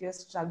yourself if you're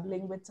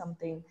struggling with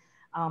something.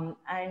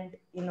 And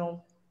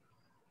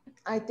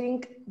I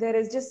think there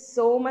is just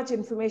so much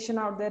information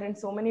out there and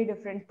so many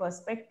different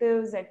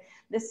perspectives, and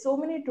there's so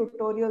many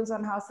tutorials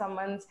on how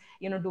someone's,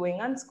 doing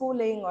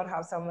unschooling, or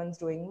how someone's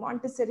doing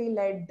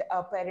Montessori-led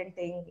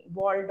parenting,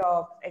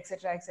 Waldorf,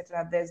 etc.,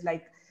 etc. There's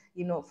like,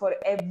 for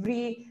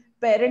every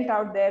parent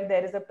out there,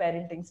 there is a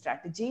parenting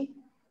strategy.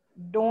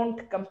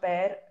 Don't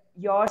compare.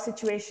 Your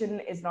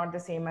situation is not the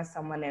same as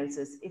someone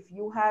else's. If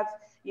you have,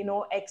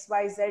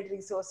 XYZ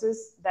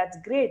resources, that's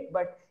great.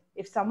 But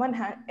if someone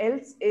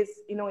else is,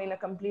 in a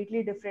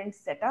completely different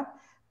setup,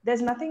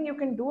 there's nothing you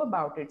can do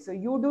about it. So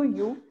you do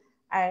you,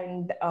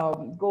 and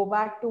go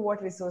back to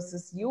what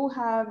resources you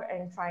have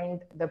and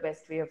find the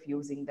best way of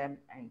using them,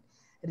 and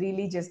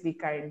really just be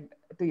kind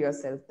to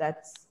yourself.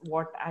 That's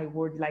what I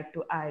would like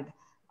to add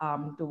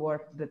to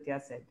what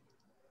Nruthya said.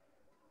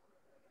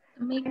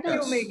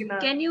 Meghna,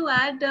 can you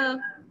add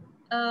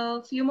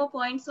a few more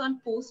points on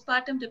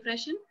postpartum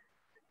depression?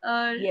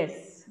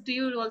 Yes. Do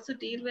you also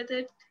deal with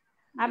it?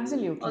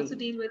 Absolutely. Also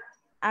deal with.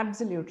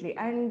 Absolutely.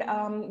 And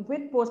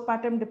with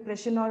postpartum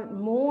depression, or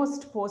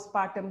most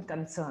postpartum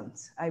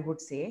concerns, I would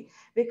say,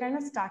 we're kind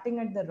of starting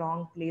at the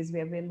wrong place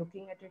where we're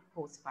looking at it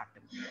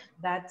postpartum.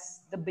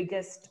 That's the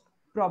biggest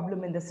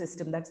problem in the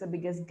system. That's the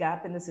biggest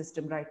gap in the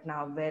system right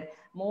now, where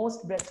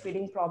most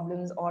breastfeeding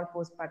problems or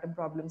postpartum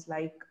problems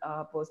like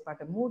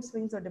postpartum mood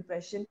swings or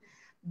depression,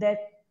 that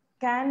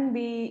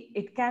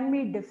it can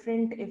be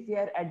different if we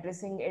are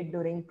addressing it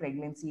during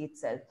pregnancy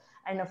itself.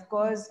 And of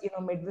course,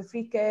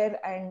 midwifery care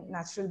and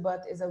natural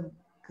birth is a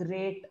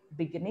great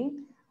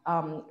beginning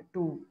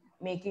to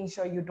making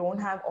sure you don't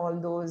have all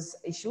those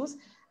issues.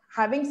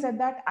 Having said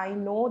that, I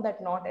know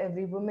that not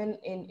every woman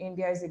in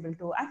India is able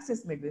to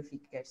access midwifery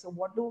care. So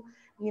what do,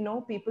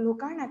 people who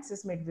can't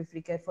access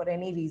midwifery care for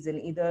any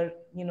reason, either,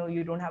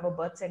 you don't have a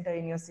birth center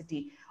in your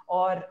city,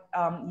 or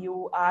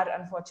you are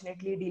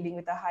unfortunately dealing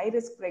with a high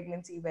risk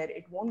pregnancy where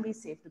it won't be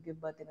safe to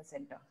give birth in a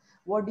center.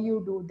 What do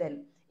you do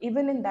then?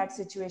 Even in that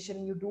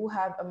situation, you do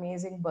have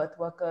amazing birth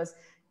workers.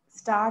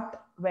 Start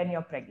when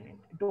you're pregnant.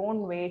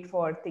 Don't wait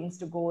for things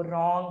to go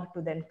wrong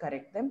to then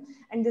correct them.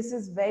 And this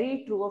is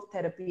very true of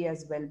therapy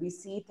as well. We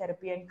see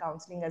therapy and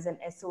counseling as an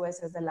SOS,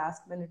 as a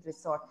last minute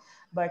resort.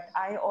 But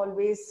I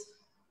always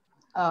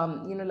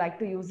like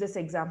to use this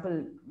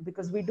example,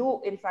 because we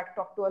do in fact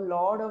talk to a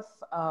lot of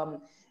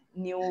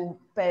new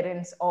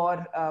parents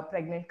or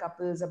pregnant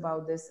couples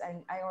about this.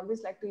 And I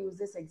always like to use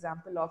this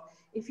example of,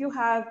 if you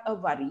have a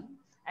worry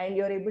and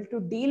you're able to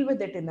deal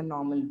with it in the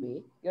normal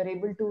way, you're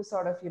able to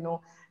sort of,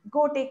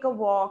 go take a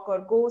walk or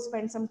go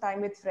spend some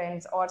time with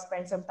friends or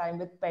spend some time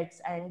with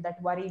pets, and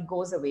that worry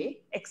goes away.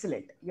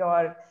 Excellent.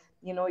 You're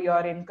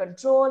in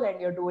control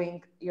and you're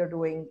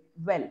doing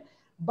well.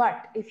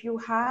 But if you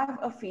have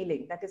a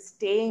feeling that is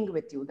staying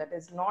with you, that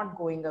is not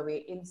going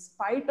away, in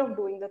spite of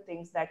doing the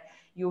things that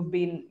you've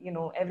been,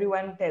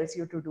 everyone tells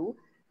you to do,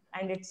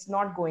 and it's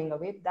not going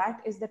away,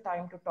 that is the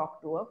time to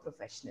talk to a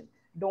professional.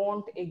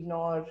 Don't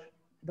ignore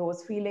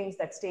those feelings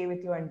that stay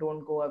with you and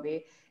don't go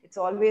away. It's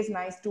always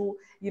nice to,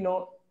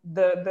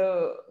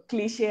 the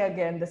cliche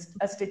again,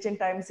 a stitch in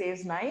time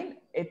saves nine.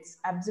 It's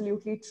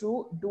absolutely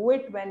true. Do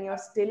it when you're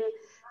still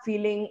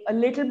feeling a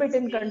little bit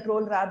in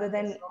control, rather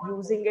than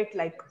using it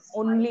like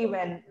only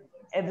when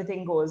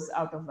everything goes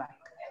out of whack.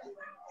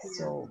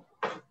 So,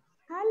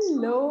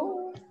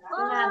 hello.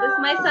 Yeah, this is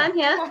my son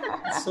here.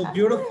 So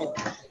beautiful.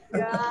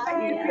 Yeah,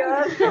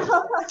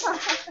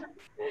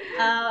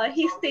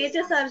 He's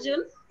Tejas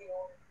Arjun.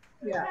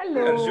 Yeah.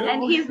 Hello.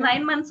 And he's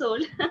 9 months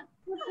old.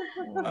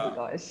 Oh my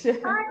gosh.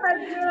 Hi,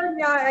 Arjun.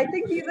 Yeah, I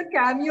think he's a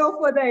cameo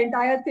for the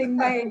entire thing.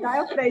 My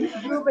entire friends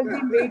group has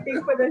been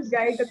waiting for this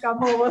guy to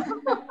come over.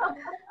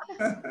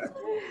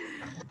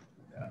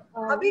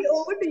 Abhi,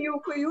 over to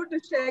you for you to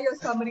share your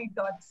summary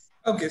thoughts.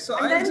 Okay, so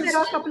and then there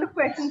are a couple of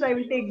questions. I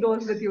will take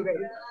those with you guys.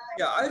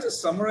 Yeah, I'll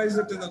just summarize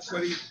it in a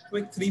very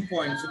quick 3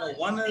 points.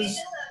 One is,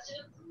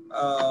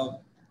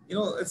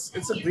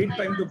 it's a great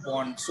time to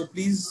bond. So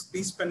please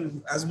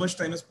spend as much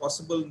time as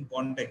possible in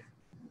bonding.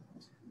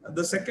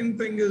 The second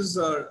thing is,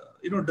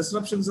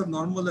 disruptions are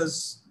normal,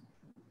 as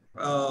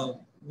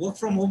work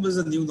from home is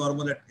a new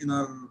normal in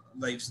our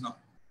lives now.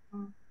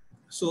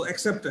 So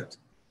accept it.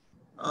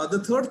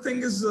 The third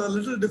thing is a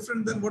little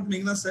different than what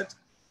Meghna said.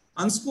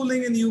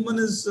 Unschooling in human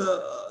is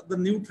the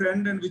new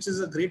trend, and which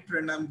is a great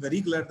trend. I'm very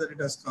glad that it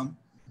has come.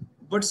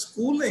 But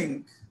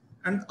schooling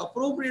and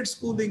appropriate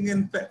schooling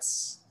in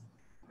pets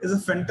is a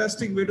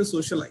fantastic way to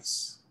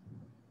socialize.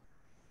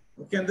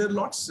 Okay, and there are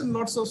lots and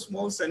lots of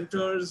small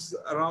centers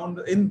around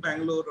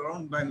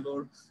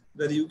Bangalore,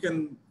 where you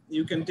can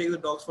take the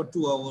dogs for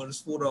 2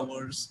 hours, 4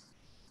 hours,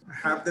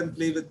 have them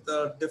play with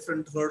a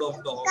different herd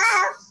of dogs.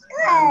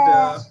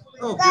 And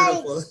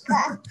beautiful.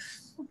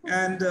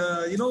 And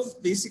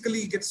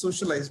basically get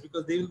socialized,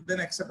 because they will then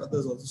accept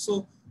others also.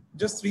 So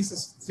just three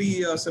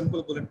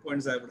simple bullet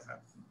points I would have.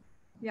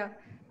 Yeah,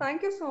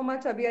 thank you so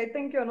much, Abhi. I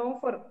think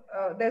for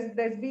there's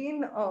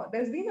been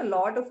a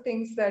lot of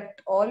things that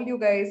all you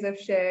guys have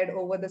shared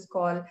over this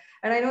call,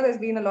 and I know there's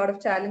been a lot of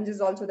challenges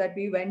also that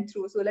we went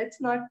through. So let's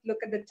not look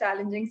at the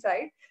challenging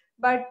side,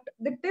 but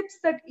the tips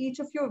that each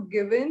of you have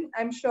given,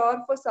 I'm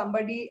sure for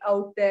somebody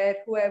out there,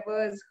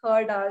 whoever has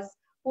heard us,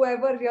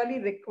 whoever really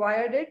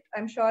required it,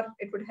 I'm sure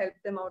it would help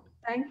them out.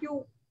 Thank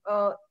you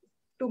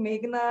to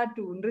Meghna,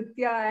 to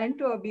Nruthya, and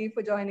to Abhi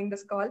for joining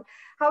this call.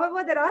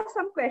 However, there are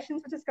some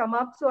questions which has come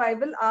up, so I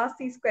will ask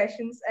these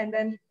questions, and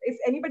then if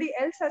anybody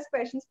else has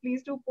questions,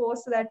 please do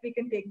post so that we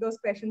can take those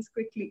questions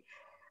quickly.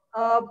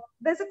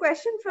 There's a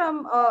question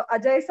from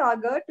Ajay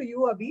Sagar to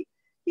you, Abhi.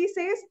 He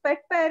says,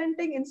 pet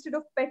parenting instead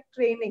of pet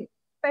training,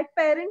 pet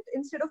parent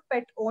instead of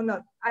pet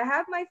owner. I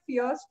have my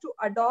fears to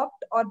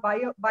adopt or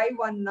buy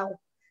one now.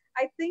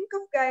 I think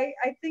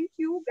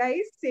you guys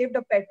saved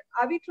a pet.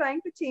 Are we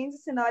trying to change the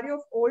scenario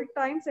of old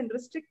times and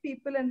restrict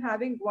people and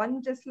having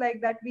one just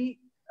like that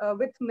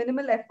with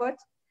minimal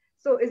efforts?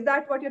 So is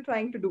that what you're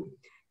trying to do?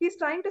 He's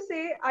trying to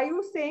say, are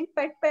you saying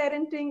pet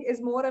parenting is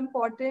more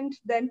important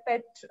than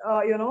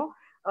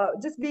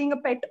just being a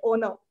pet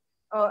owner?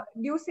 Do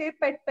you say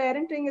pet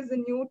parenting is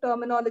the new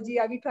terminology?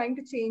 Are we trying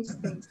to change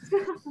things?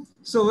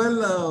 So,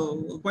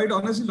 well, quite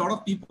honestly, a lot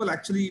of people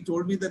actually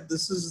told me that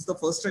this is the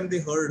first time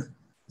they heard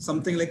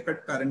something like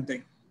pet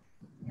parenting.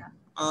 Yeah.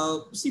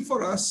 See,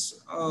 for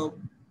us,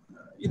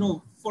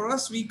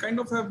 we kind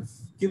of have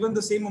given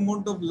the same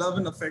amount of love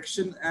and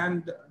affection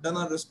and done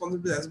our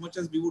responsibility as much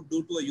as we would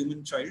do to a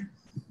human child.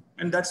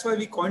 And that's why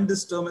we coined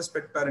this term as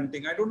pet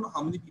parenting. I don't know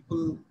how many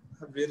people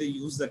have really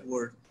used that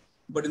word,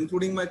 but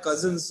including my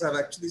cousins have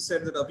actually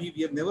said that, Abhi,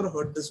 we have never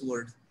heard this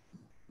word.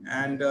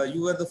 And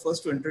you were the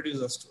first to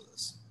introduce us to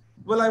this.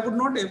 Well, I would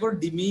not ever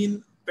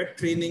demean pet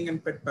training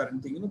and pet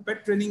parenting.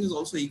 Pet training is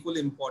also equally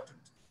important.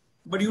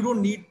 But you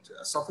don't need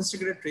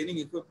sophisticated training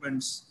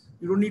equipments.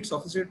 You don't need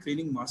sophisticated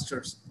training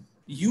masters.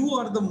 You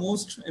are the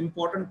most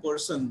important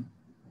person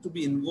to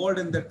be involved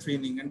in that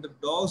training. And the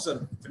dogs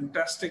are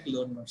fantastic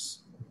learners.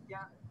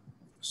 Yeah.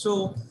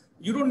 So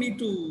you don't need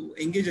to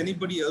engage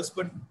anybody else,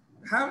 but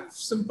have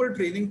simple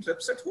training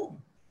trips at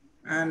home.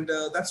 And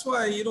that's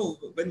why,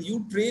 when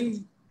you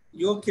train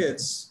your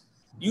kids,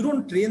 you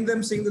don't train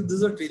them saying that this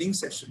is a training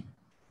session.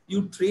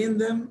 You train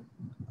them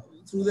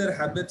through their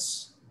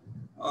habits,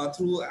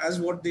 through as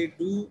what they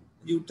do.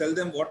 You tell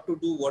them what to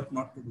do, what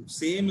not to do.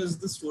 Same is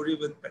the story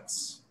with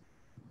pets.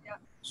 Yeah.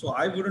 So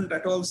I wouldn't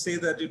at all say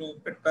that,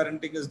 pet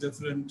parenting is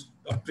different,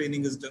 dog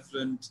training is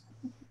different.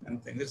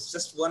 and thing. It's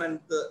just one, and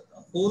the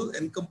whole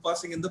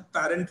encompassing in the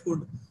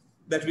parenthood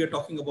that we are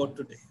talking about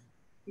today.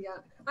 Yeah,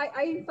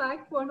 I in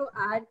fact want to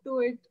add to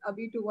it,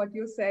 Abhi, to what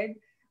you said.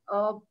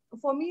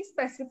 For me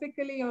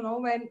specifically,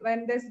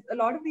 when there's a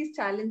lot of these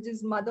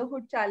challenges,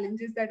 motherhood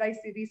challenges that I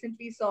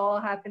recently saw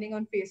happening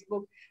on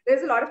Facebook,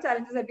 there's a lot of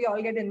challenges that we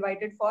all get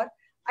invited for.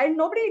 And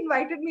nobody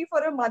invited me for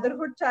a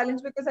motherhood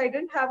challenge because I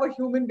didn't have a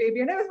human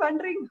baby. And I was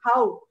wondering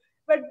how.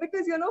 But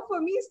because,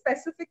 for me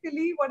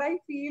specifically, what I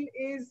feel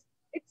is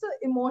it's an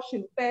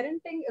emotion.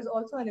 Parenting is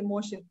also an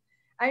emotion,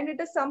 and it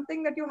is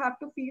something that you have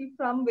to feel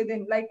from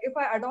within. Like if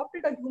I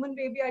adopted a human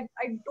baby, I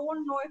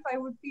don't know if I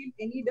would feel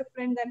any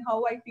different than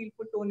how I feel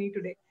for Tony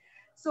today.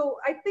 So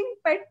I think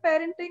pet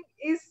parenting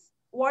is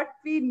what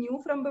we knew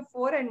from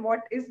before and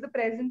what is the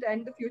present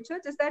and the future,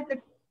 just that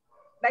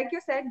like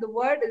you said, the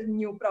word is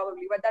new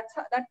probably, but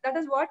that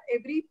is what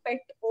every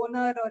pet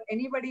owner or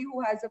anybody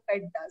who has a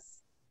pet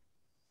does.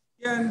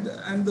 Yeah,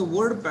 and the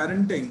word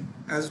parenting,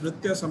 as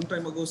Nruthya some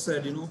time ago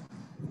said, will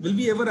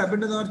we ever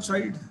abandon our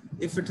child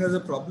if it has a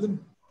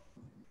problem,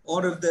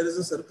 or if there is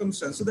a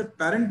circumstance? So that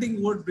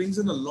parenting word brings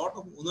in a lot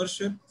of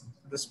ownership,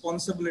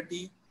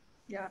 responsibility,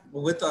 yeah,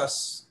 with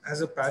us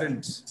as a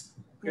parent.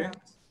 Okay, yeah.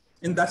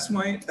 and that's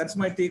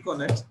my take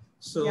on it.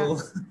 So Yeah.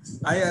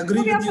 I agree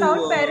So we with are you.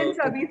 proud parents,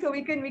 Abhi. So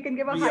we can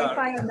give a We high are.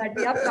 five on that.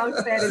 We are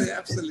proud parents.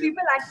 Absolutely.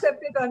 People accept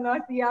it or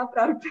not, we are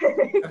proud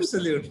parents.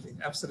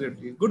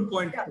 Absolutely. Good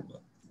point. Yeah.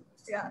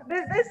 Yeah.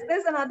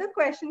 There's another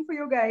question for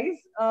you guys.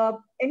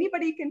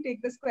 Anybody can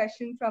take this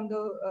question from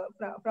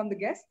the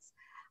guests.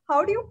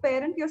 How do you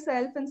parent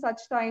yourself in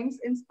such times,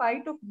 in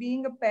spite of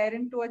being a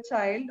parent to a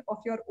child of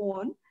your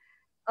own,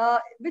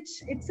 which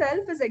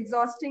itself is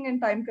exhausting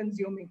and time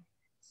consuming?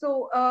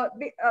 So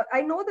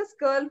I know this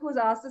girl who's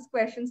asked this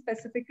question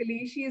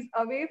specifically. She's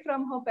away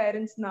from her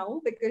parents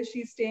now because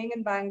she's staying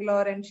in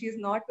Bangalore and she's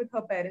not with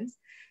her parents.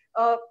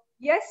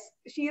 Yes,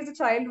 she is a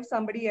child of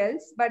somebody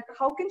else, but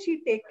how can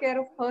she take care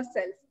of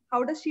herself?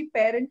 How does she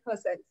parent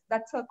herself?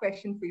 That's her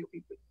question for you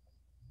people.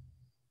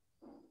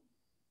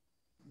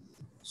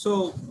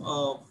 So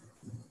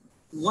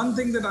one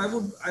thing that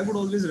I would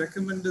always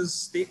recommend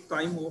is take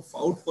time off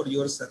out for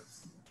yourself.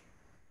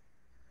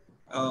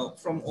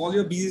 From all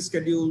your busy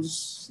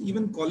schedules,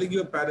 even calling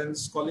your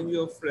parents, calling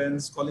your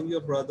friends, calling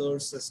your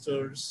brothers,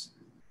 sisters,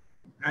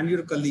 and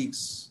your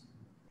colleagues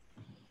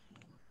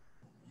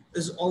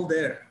is all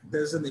there.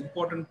 There's an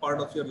important part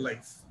of your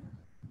life.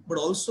 But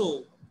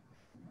also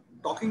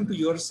talking to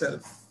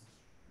yourself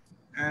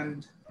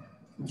and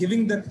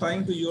giving that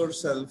time to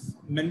yourself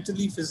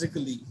mentally,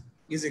 physically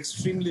is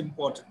extremely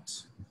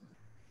important.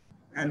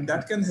 And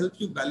that can help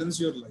you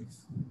balance your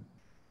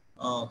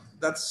life.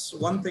 That's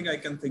one thing I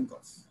can think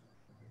of.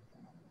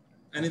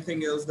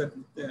 Anything else that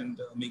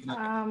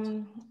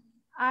Meghna?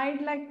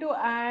 I'd like to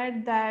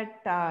add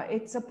that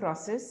it's a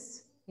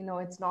process.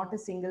 It's not a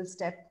single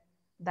step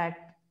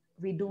that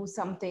we do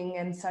something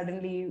and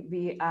suddenly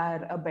we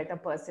are a better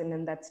person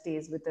and that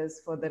stays with us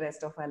for the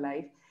rest of our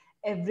life.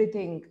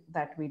 Everything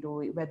that we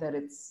do, whether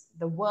it's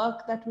the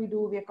work that we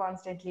do, we are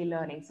constantly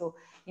learning. So,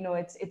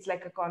 it's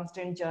like a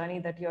constant journey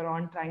that you're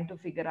on, trying to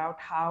figure out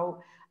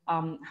how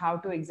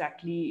to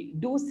exactly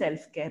do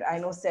self-care. I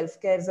know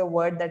self-care is a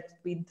word that's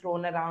been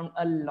thrown around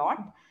a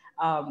lot.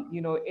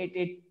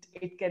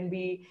 It can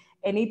be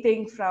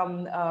anything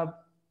from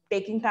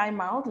taking time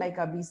out, like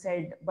Abhi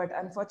said, but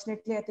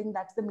unfortunately, I think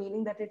that's the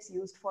meaning that it's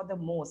used for the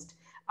most.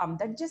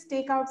 That just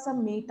take out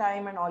some me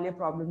time and all your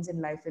problems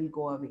in life will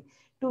go away.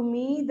 To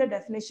me, the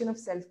definition of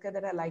self-care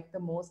that I like the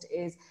most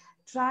is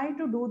try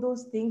to do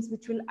those things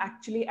which will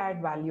actually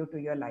add value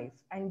to your life.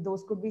 And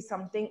those could be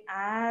something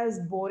as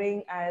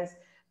boring as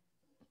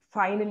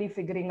finally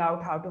figuring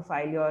out how to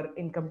file your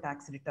income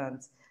tax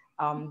returns.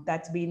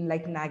 That's been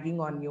like nagging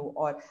on you,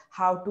 or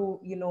how to,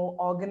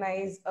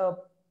 organize a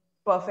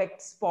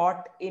perfect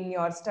spot in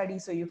your study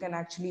so you can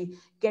actually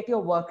get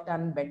your work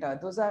done better.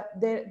 Those are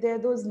they're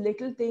those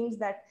little things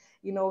that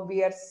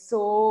we are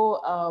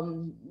so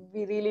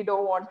we really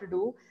don't want to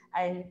do,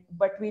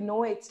 but we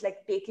know it's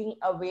like taking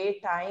away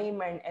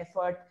time and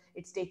effort.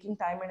 It's taking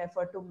time and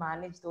effort to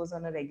manage those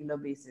on a regular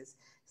basis.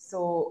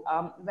 So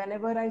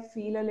whenever I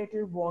feel a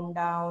little worn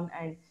down,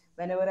 and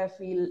whenever I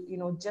feel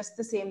just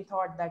the same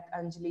thought that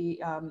Anjali,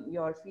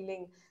 you're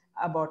feeling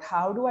about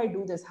how do I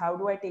do this, how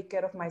do I take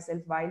care of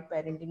myself while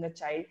parenting a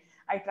child,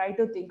 I try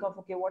to think of,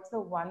 okay, what's the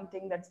one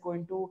thing that's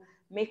going to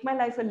make my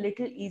life a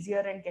little easier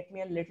and get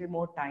me a little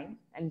more time.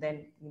 And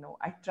then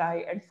I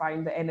try and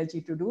find the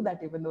energy to do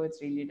that, even though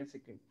it's really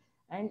difficult,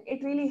 and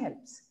it really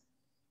helps.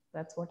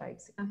 That's what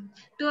I'd say.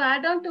 To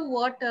add on to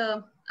what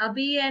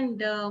Abhi and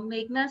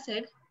Meghna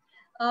said,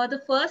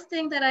 the first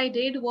thing that I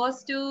did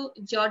was to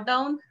jot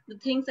down the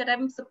things that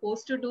I'm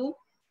supposed to do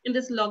in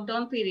this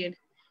lockdown period.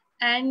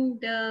 And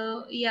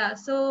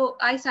so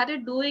I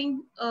started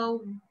doing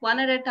one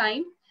at a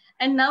time.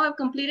 And now I've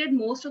completed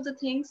most of the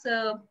things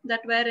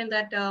that were in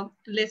that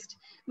list,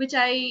 which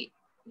I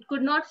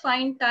could not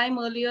find time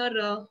earlier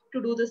to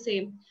do the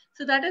same.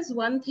 So that is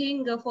one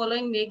thing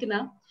following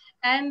Meghna.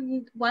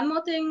 And one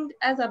more thing,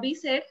 as Abhi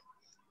said,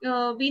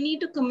 we need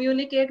to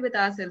communicate with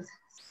ourselves,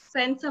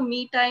 spend some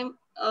me time,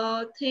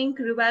 think,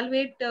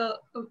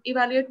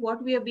 evaluate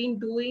what we have been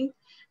doing,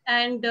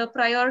 and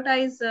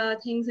prioritize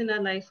things in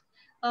our life.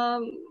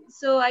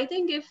 So I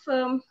think if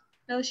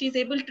she's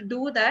able to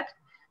do that,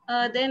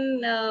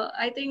 then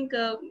I think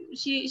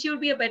she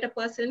would be a better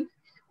person.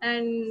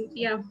 And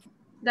yeah,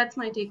 that's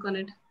my take on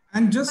it.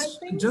 And I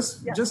think,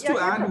 just to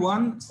add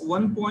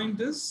one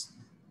point is,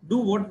 do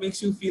what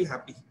makes you feel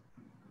happy.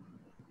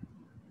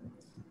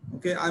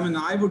 Okay, I mean,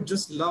 I would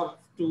just love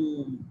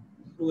to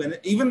do, and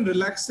even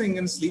relaxing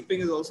and sleeping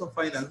is also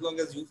fine as long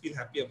as you feel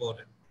happy about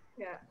it.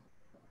 Yeah.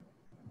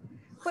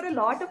 For a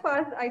lot of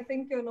us, I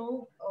think,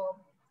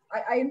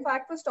 I in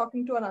fact was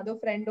talking to another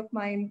friend of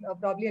mine,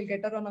 probably I'll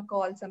get her on a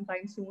call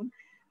sometime soon,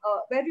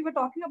 where we were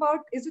talking about,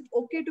 is it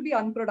okay to be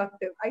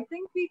unproductive? I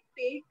think we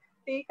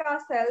take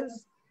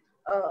ourselves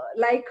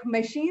like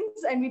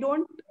machines, and we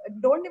don't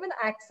even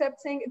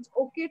accept saying it's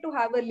okay to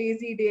have a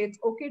lazy day. It's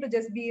okay to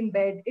just be in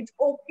bed. It's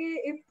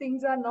okay if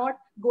things are not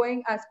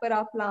going as per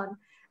our plan.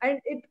 And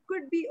it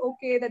could be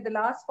okay that the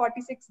last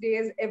 46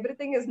 days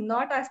everything is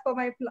not as per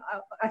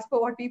as per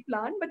what we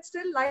planned, but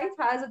still life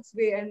has its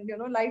way, and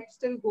life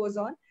still goes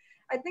on.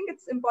 I think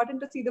it's important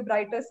to see the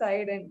brighter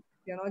side, and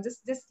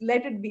just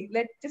let it be.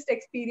 Just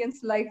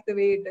experience life the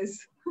way it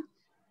is.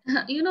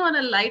 On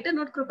a lighter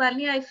note,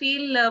 Krupalini, I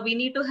feel we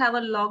need to have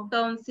a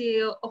lockdown, say,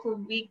 of a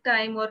week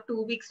time or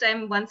 2 weeks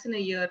time once in a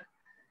year.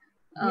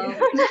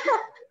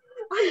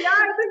 Yeah,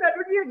 I think that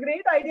would be a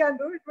great idea,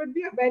 Andrew. It would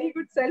be a very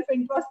good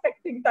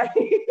self-introspecting time.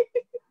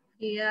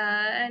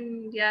 Yeah,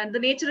 and yeah, the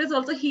nature is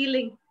also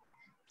healing.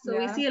 So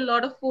we see a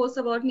lot of posts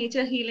about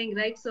nature healing,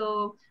 right?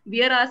 So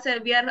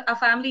our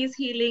family is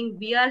healing,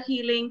 we are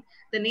healing,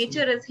 the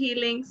nature is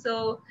healing.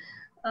 So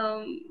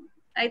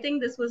I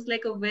think this was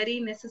like a very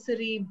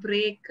necessary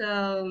break.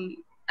 I'm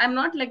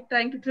not like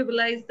trying to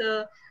trivialize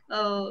the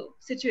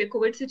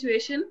COVID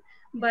situation,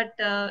 but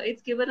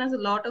it's given us a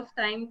lot of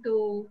time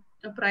to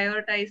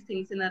prioritize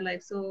things in our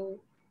life. So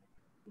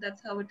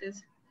that's how it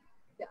is.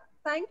 Yeah.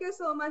 Thank you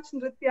so much,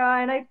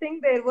 Nruthya. And I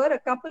think there were a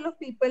couple of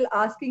people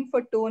asking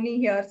for Tony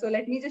here. So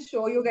let me just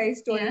show you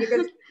guys Tony,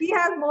 because he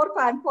has more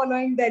fan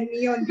following than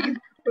me on these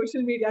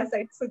social media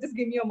sites. So just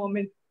give me a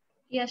moment.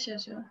 Yeah, sure.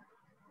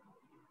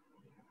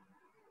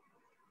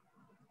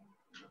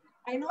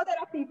 I know there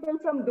are people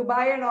from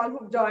Dubai and all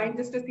who've joined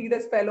just to see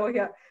this fellow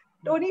here.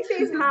 Tony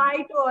says hi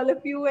to all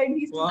of you, and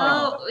he's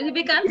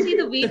we can't see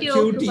the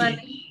video. He's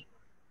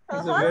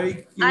a very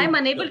cute. I'm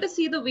unable to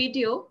see the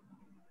video.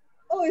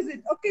 Oh, is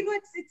it? Okay, no,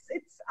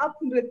 it's up,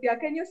 Nruthya.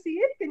 Can you see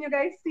it? Can you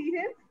guys see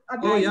him?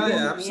 Oh,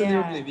 yeah,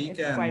 absolutely. We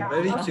can.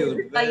 Very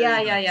cute. Very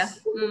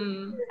nice.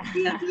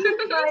 He's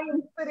my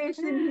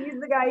inspiration. He's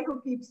the guy who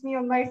keeps me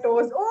on my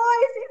toes. Oh,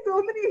 I see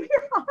so many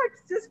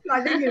hearts just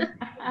flooding in.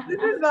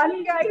 This is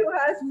one guy who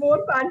has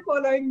more fan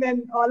following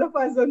than all of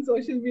us on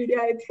social media,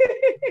 I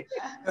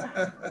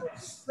think.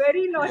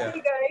 Very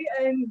naughty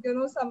guy, and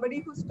somebody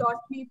who's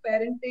taught me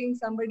parenting,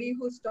 somebody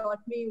who's taught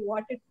me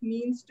what it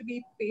means to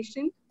be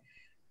patient.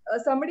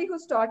 Somebody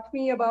who's taught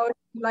me about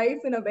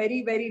life in a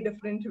very, very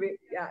different way.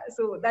 Yeah,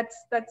 so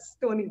that's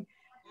Tony.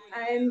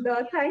 And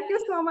thank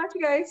you so much,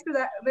 guys.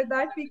 With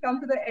that, we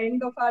come to the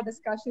end of our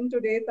discussion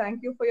today.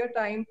 Thank you for your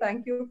time.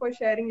 Thank you for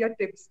sharing your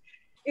tips.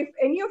 If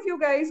any of you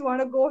guys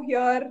want to go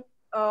hear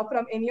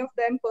from any of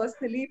them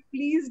personally,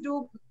 please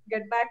do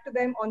get back to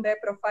them on their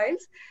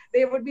profiles.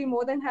 They would be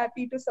more than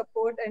happy to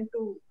support and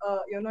to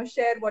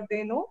share what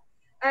they know.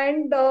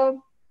 And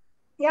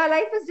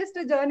life is just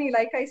a journey,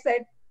 like I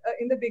said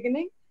in the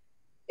beginning.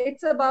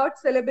 It's about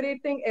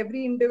celebrating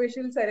every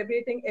individual,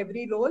 celebrating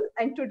every role.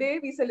 And today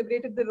we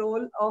celebrated the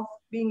role of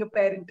being a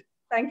parent.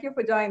 Thank you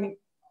for joining.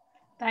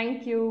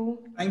 Thank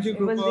you. Thank you, It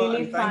was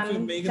really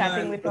fun Meghna,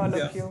 chatting with all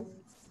of you.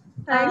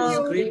 Thank you. It was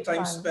a great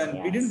time spent.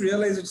 Yes. We didn't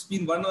realize it's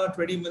been 1 hour,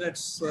 20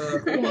 minutes. So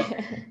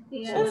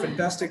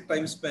fantastic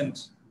time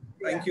spent.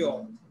 Thank you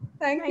all.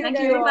 Thank you,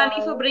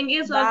 Rupali, for bringing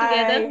us all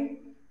together.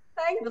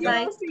 Thank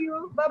you. See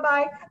you.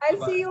 Bye-bye.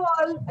 I'll see you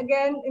all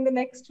again in the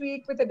next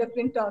week with a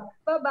different talk.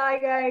 Bye-bye,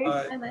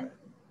 guys. Bye.